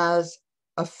as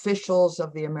officials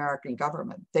of the American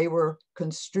government. They were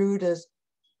construed as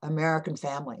American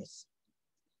families.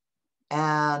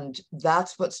 And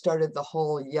that's what started the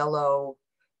whole yellow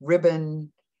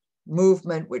ribbon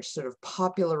movement, which sort of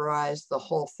popularized the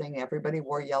whole thing. Everybody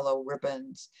wore yellow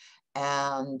ribbons.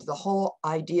 And the whole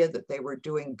idea that they were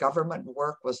doing government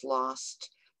work was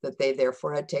lost, that they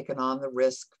therefore had taken on the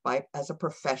risk as a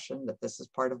profession, that this is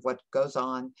part of what goes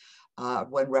on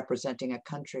when representing a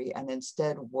country, and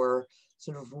instead were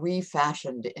sort of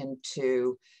refashioned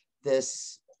into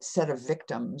this set of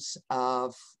victims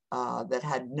of that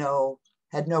had no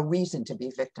reason to be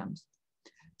victims.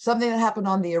 Something that happened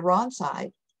on the Iran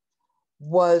side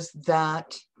was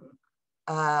that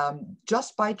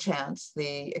just by chance,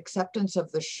 the acceptance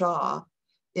of the Shah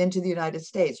into the United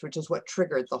States, which is what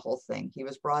triggered the whole thing. He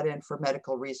was brought in for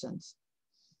medical reasons,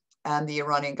 and the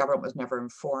Iranian government was never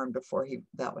informed before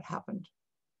that would happen.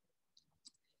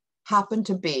 Happened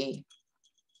to be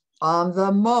on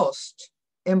the most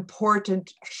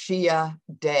important Shia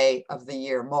day of the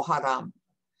year, Muharram.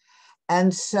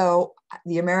 And so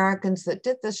the Americans that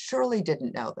did this surely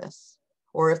didn't know this,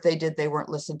 or if they did, they weren't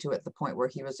listened to at the point where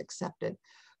he was accepted.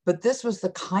 But this was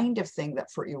the kind of thing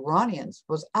that for Iranians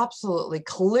was absolutely,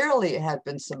 clearly it had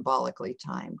been symbolically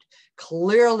timed.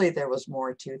 Clearly there was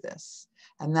more to this.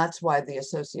 And that's why the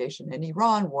association in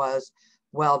Iran was,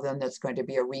 well, then that's going to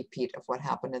be a repeat of what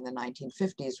happened in the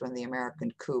 1950s when the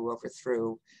American coup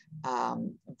overthrew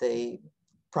the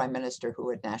prime minister who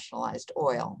had nationalized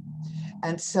oil.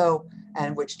 And so,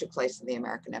 and which took place in the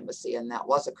American embassy, and that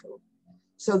was a coup.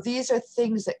 So these are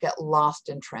things that get lost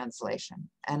in translation.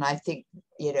 And I think,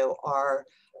 you know, are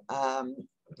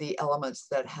the elements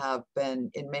that have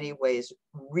been in many ways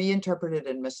reinterpreted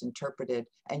and misinterpreted.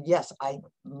 And yes,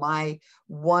 my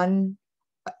one,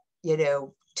 you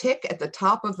know, tick at the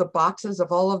top of the boxes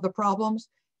of all of the problems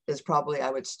is probably, I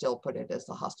would still put it as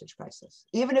the hostage crisis.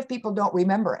 Even if people don't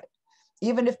remember it,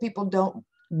 even if people don't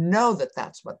know that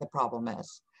that's what the problem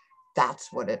is,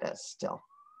 that's what it is still.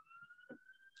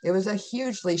 It was a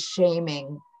hugely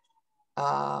shaming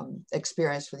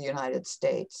experience for the United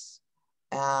States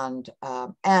and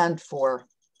for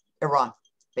Iran,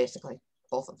 basically,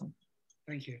 both of them.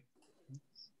 Thank you.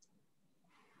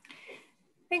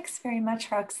 Thanks very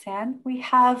much, Roxane. We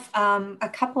have a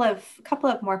couple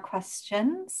of more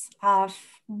questions.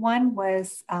 One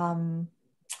was a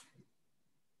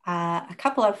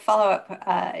couple of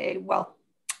follow-up,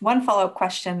 one follow-up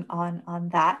question on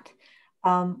that,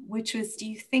 which was, do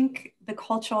you think the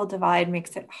cultural divide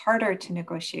makes it harder to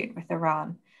negotiate with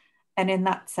Iran, and in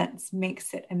that sense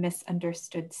makes it a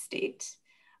misunderstood state?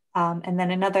 And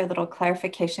then another little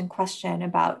clarification question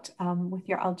about, with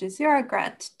your Al-Jazeera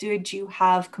grant, did you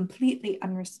have completely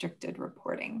unrestricted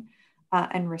reporting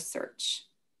and research?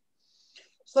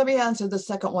 So let me answer the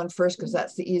second one first, because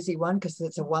that's the easy one, because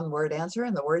it's a one-word answer,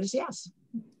 and the word is yes.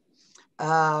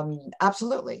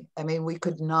 Absolutely. I mean, we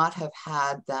could not have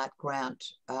had that grant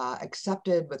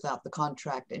accepted without the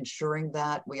contract ensuring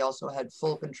that. We also had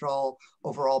full control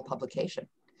over all publication,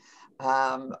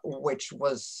 which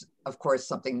was, of course,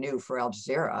 something new for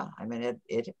Al-Jazeera. I mean,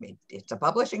 it's a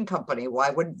publishing company. Why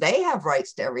wouldn't they have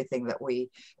rights to everything that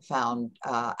we found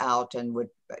out and would,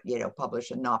 you know,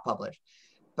 publish and not publish?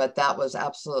 But that was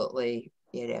absolutely,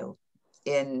 you know,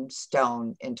 in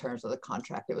stone in terms of the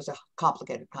contract. It was a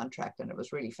complicated contract, and it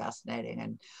was really fascinating.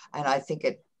 And I think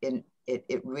it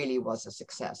really was a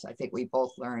success. I think we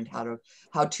both learned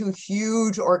how two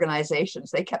huge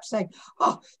organizations, they kept saying,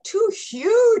 oh, two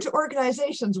huge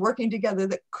organizations working together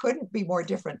that couldn't be more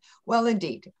different. Well,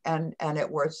 indeed. And it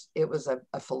was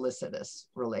a felicitous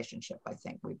relationship. I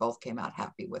think we both came out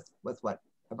happy with what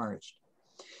emerged.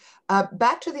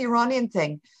 Back to the Iranian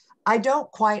thing. I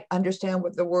don't quite understand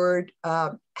what the word,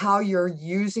 how you're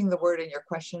using the word in your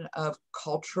question of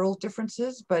cultural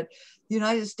differences, but the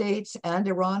United States and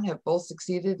Iran have both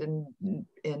succeeded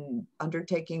in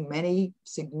undertaking many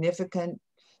significant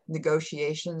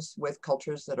negotiations with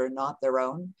cultures that are not their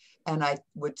own. And I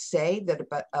would say that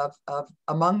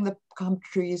among the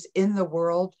countries in the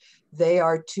world, they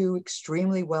are two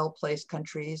extremely well-placed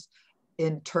countries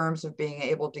in terms of being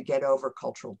able to get over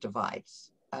cultural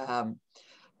divides.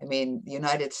 I mean, the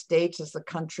United States as the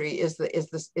country is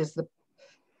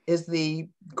the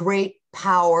great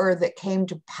power that came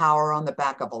to power on the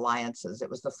back of alliances. It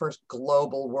was the first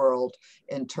global world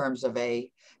in terms of a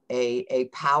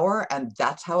power, and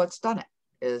that's how it's done it,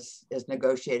 is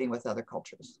negotiating with other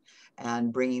cultures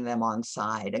and bringing them on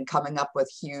side and coming up with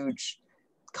huge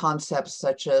concepts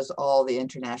such as all the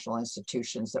international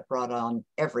institutions that brought on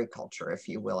every culture, if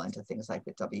you will, into things like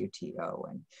the WTO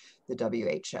and the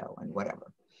WHO and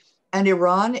whatever. And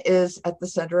Iran is at the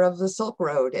center of the Silk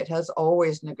Road. It has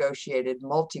always negotiated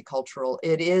multicultural.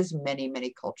 It is many, many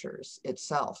cultures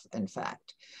itself, in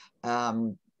fact.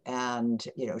 And,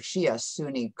 you know, Shia,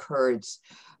 Sunni, Kurds,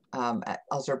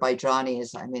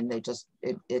 Azerbaijanis, I mean, they just,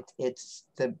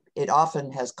 it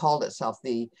often has called itself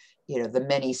the, you know, the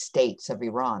many states of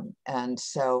Iran. And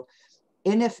so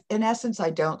in essence,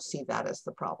 I don't see that as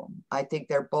the problem. I think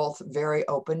they're both very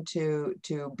open to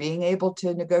being able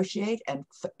to negotiate, and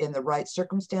in the right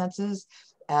circumstances,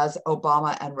 as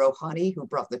Obama and Rouhani, who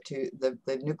brought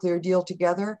the nuclear deal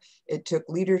together. It took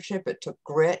leadership, it took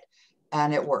grit,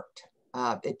 and it worked.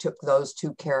 It took those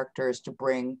two characters to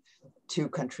bring two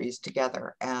countries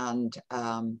together. And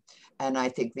I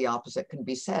think the opposite can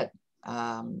be said,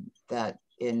 that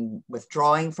in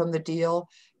withdrawing from the deal,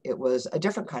 it was a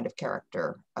different kind of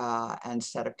character and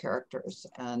set of characters.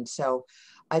 And so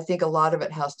I think a lot of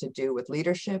it has to do with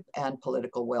leadership and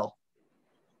political will.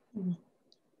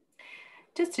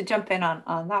 Just to jump in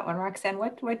on that one, Roxane,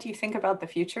 what do you think about the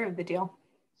future of the deal?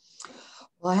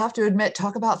 Well, I have to admit,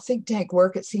 talk about think tank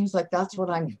work. It seems like that's what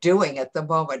I'm doing at the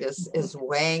moment is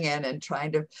weighing in and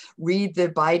trying to read the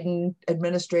Biden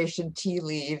administration tea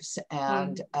leaves.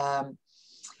 And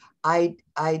I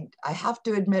have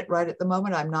to admit right at the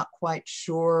moment, I'm not quite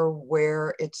sure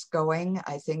where it's going.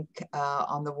 I think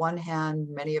on the one hand,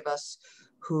 many of us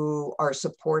who are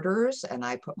supporters, and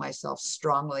I put myself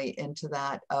strongly into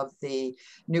that, of the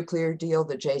nuclear deal,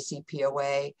 the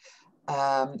JCPOA,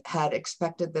 had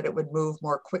expected that it would move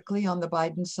more quickly on the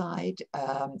Biden side.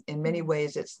 In many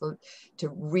ways, it's to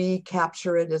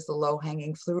recapture it as the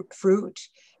low-hanging fruit.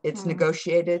 It's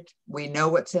negotiated. We know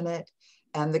what's in it.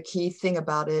 And the key thing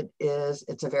about it is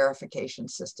it's a verification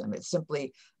system. It's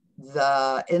simply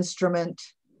the instrument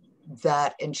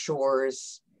that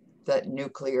ensures that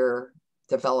nuclear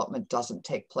development doesn't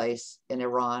take place in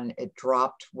Iran. It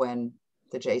dropped when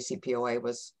the JCPOA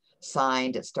was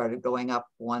signed. It started going up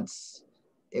once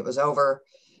it was over.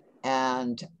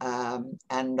 And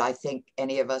I think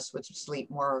any of us would sleep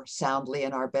more soundly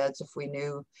in our beds if we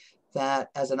knew that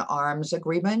as an arms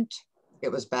agreement,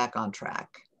 it was back on track.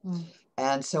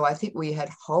 And so I think we had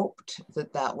hoped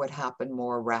that that would happen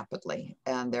more rapidly.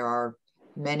 And there are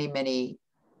many, many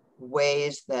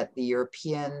ways that the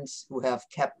Europeans, who have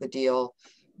kept the deal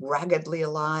raggedly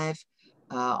alive,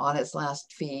 on its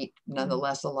last feet,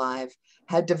 nonetheless alive,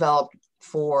 had developed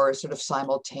for sort of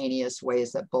simultaneous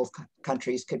ways that both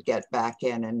countries could get back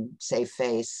in and save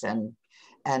face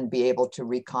and be able to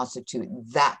reconstitute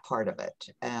that part of it.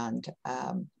 And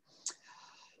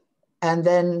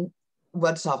then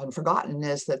what's often forgotten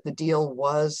is that the deal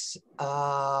was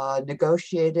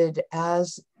negotiated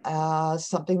as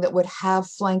something that would have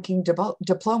flanking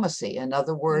diplomacy. In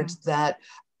other words, that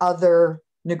other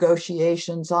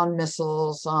negotiations on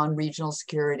missiles, on regional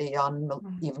security, on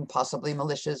even possibly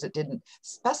militias, it didn't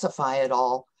specify at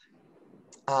all,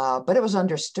 but it was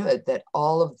understood that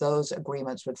all of those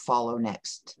agreements would follow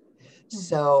next.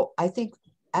 So I think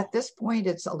at this point,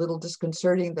 it's a little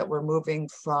disconcerting that we're moving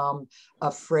from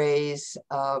a phrase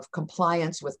of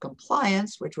compliance with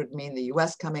compliance, which would mean the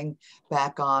US coming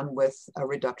back on with a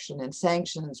reduction in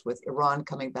sanctions, with Iran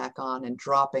coming back on and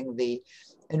dropping the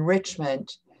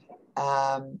enrichment.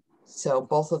 So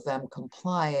both of them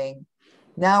complying.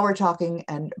 Now we're talking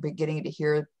and beginning to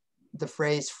hear the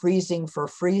phrase freezing for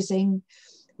freezing,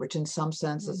 which in some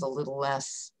sense is a little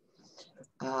less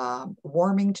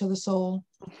warming to the soul.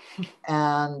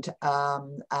 And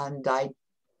I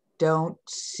don't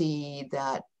see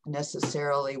that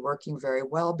necessarily working very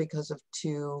well because of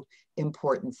two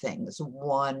important things.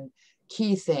 One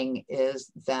key thing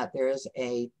is that there is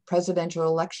a presidential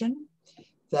election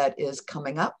that is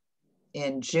coming up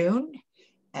in June,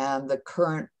 and the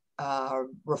current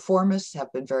reformists have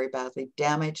been very badly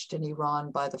damaged in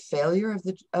Iran by the failure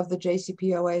of the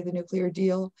JCPOA, the nuclear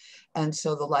deal, and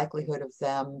so the likelihood of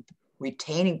them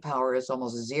retaining power is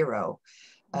almost zero.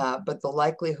 But the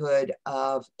likelihood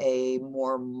of a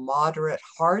more moderate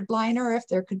hardliner, if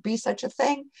there could be such a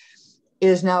thing,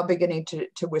 is now beginning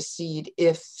to recede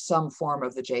if some form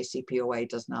of the JCPOA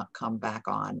does not come back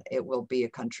on. It will be a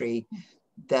country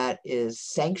that is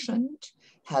sanctioned,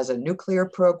 has a nuclear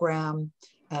program,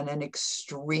 and an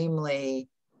extremely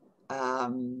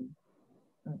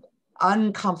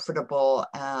uncomfortable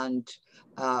and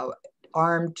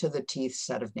armed to the teeth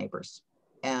set of neighbors.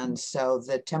 And so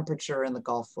the temperature in the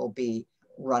Gulf will be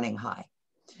running high.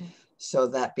 So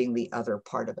that being the other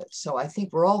part of it. So I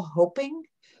think we're all hoping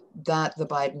that the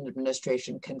Biden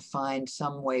administration can find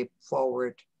some way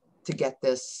forward to get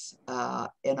this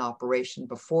in operation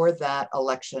before that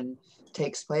election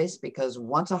takes place, because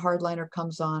once a hardliner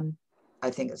comes on,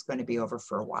 I think it's going to be over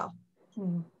for a while.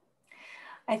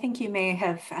 I think you may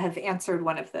have answered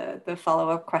one of the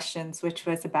follow-up questions, which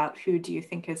was about who do you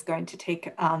think is going to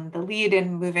take the lead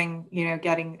in moving,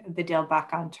 getting the deal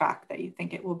back on track, that you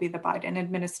think it will be the Biden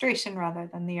administration rather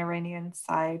than the Iranian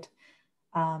side.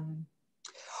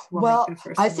 Well,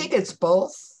 I think it's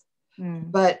both.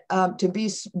 But to be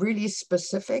really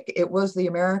specific, it was the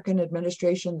American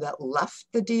administration that left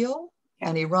the deal,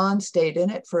 and Iran stayed in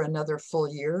it for another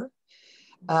full year.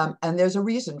 And there's a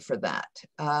reason for that.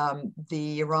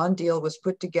 The Iran deal was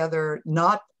put together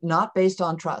not based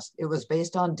on trust, it was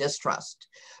based on distrust.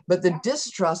 But the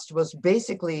distrust was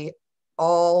basically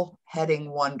all heading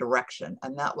one direction,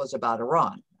 and that was about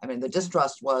Iran. I mean, the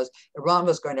distrust was Iran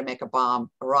was going to make a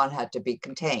bomb, Iran had to be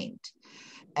contained.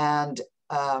 And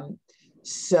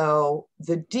so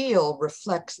the deal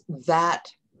reflects that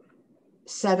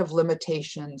set of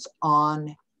limitations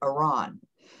on Iran.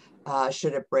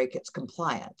 Should it break its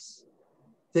compliance.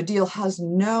 The deal has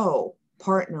no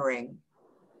partnering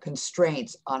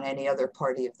constraints on any other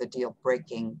party of the deal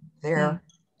breaking their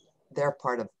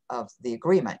part of the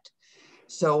agreement.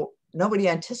 So nobody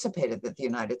anticipated that the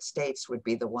United States would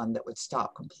be the one that would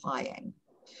stop complying.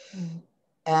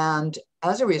 And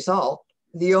as a result,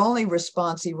 the only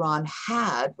response Iran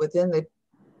had within the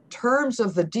terms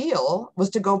of the deal was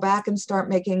to go back and start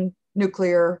making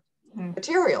nuclear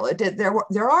material.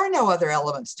 There are no other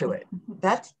elements to it.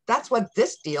 That's what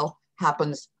this deal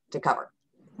happens to cover.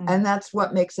 And that's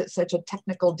what makes it such a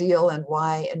technical deal, and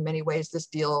why in many ways this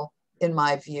deal, in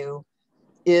my view,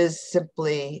 is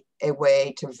simply a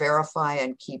way to verify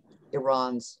and keep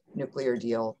Iran's nuclear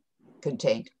deal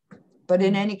contained. But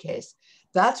in any case,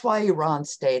 that's why Iran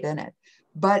stayed in it.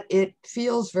 But it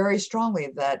feels very strongly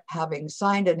that having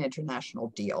signed an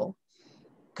international deal,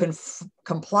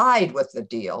 complied with the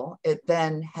deal, it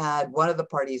then had one of the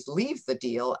parties leave the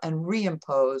deal and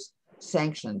reimpose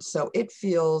sanctions. So it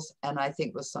feels, and I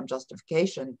think with some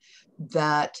justification,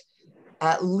 that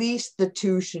at least the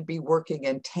two should be working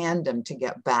in tandem to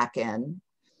get back in,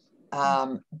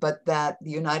 but that the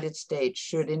United States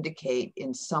should indicate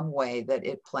in some way that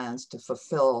it plans to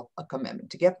fulfill a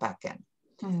commitment to get back in.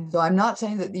 So I'm not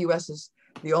saying that the US is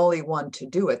the only one to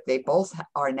do it. They both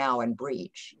are now in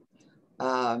breach.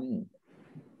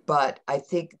 But I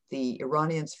think the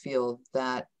Iranians feel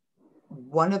that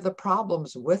one of the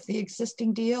problems with the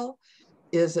existing deal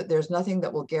is that there's nothing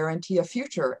that will guarantee a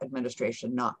future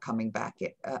administration not coming back,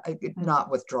 not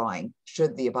withdrawing,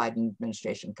 should the Biden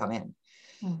administration come in.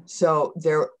 So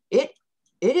it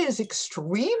is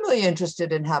extremely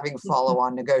interested in having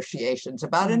follow-on negotiations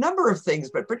about a number of things,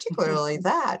 but particularly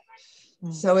that.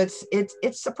 So it's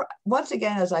once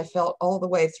again, as I felt all the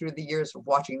way through the years of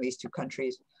watching these two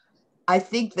countries, I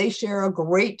think they share a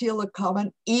great deal in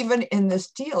common, even in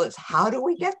this deal. It's how do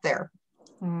we get there?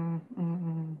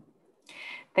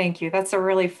 Thank you. That's a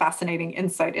really fascinating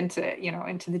insight into,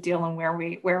 into the deal and where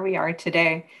we are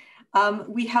today.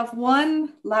 We have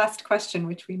one last question,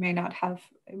 which we may not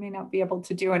be able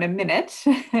to do in a minute.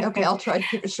 Okay, I'll try to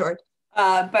keep it short.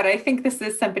 But I think this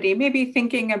is somebody maybe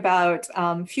thinking about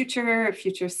future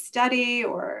study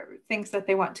or things that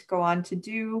they want to go on to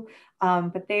do,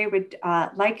 but they would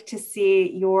like to see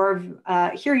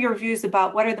hear your views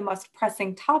about what are the most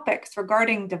pressing topics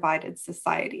regarding divided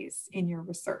societies in your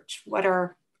research. What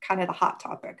are kind of the hot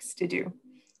topics to do?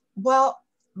 Well,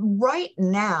 right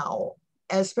now,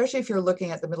 especially if you're looking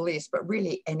at the Middle East, but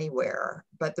really anywhere,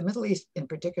 but the Middle East in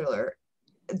particular,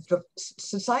 the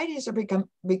societies are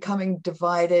becoming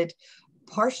divided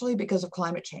partially because of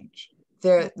climate change.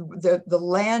 The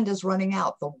land is running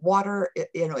out, the water,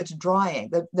 it's drying.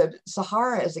 The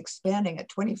Sahara is expanding at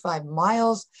 25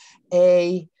 miles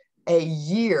a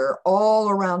year all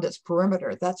around its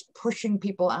perimeter. That's pushing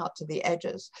people out to the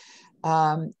edges.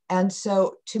 And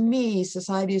so to me,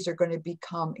 societies are going to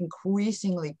become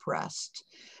increasingly pressed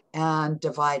and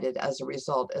divided as a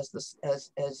result, as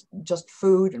just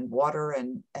food and water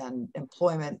and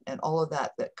employment and all of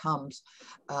that comes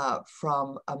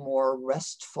from a more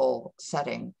restful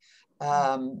setting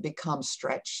becomes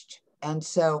stretched. And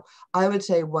so I would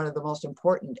say one of the most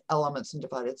important elements in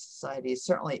divided societies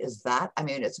certainly is that. I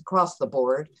mean, it's across the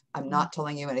board. I'm not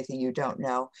telling you anything you don't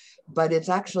know, but it's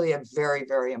actually a very,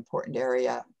 very important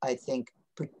area, I think,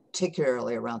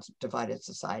 particularly around divided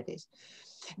societies.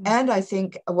 And I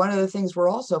think one of the things we're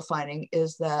also finding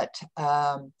is that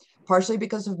partially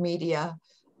because of media,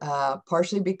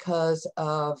 partially because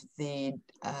of the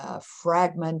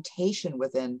fragmentation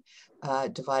within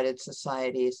divided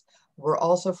societies, we're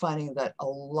also finding that a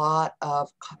lot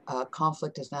of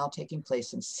conflict is now taking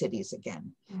place in cities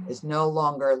again. It's no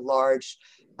longer large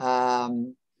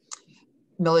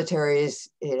militaries,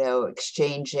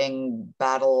 exchanging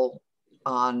battle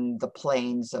on the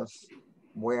plains of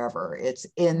wherever. It's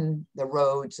in the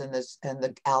roads and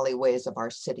the alleyways of our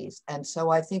cities. And so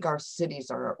I think our cities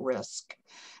are at risk.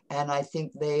 And I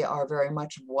think they are very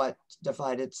much what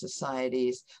divided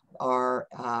societies are.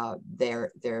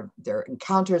 Their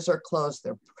encounters are close.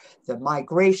 The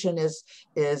migration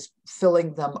is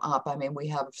filling them up. I mean, we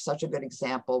have such a good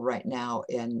example right now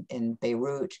in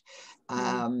Beirut,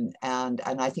 and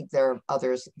I think there are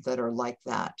others that are like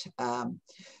that.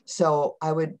 So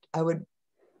I would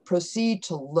proceed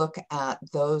to look at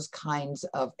those kinds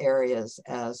of areas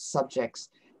as subjects.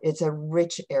 It's a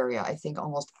rich area. I think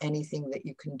almost anything that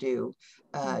you can do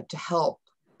to help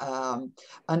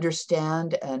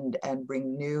understand and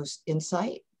bring new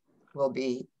insight will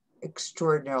be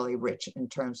extraordinarily rich in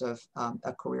terms of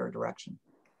a career direction.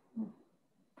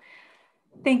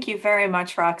 Thank you very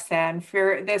much, Roxane,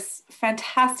 for this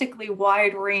fantastically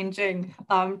wide-ranging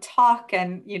talk,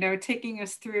 and taking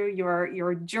us through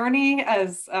your journey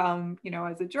as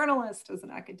as a journalist, as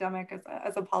an academic,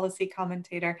 as a policy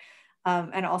commentator,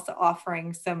 and also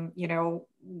offering some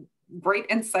great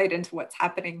insight into what's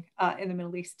happening in the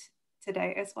Middle East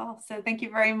today as well. So thank you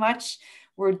very much.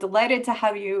 We're delighted to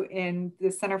have you in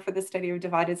the Center for the Study of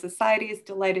Divided Societies.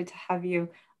 Delighted to have you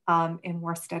in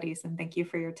War Studies, and thank you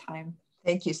for your time.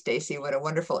 Thank you, Stacey. What a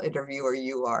wonderful interviewer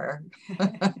you are.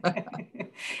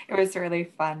 It was really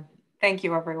fun. Thank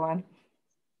you, everyone.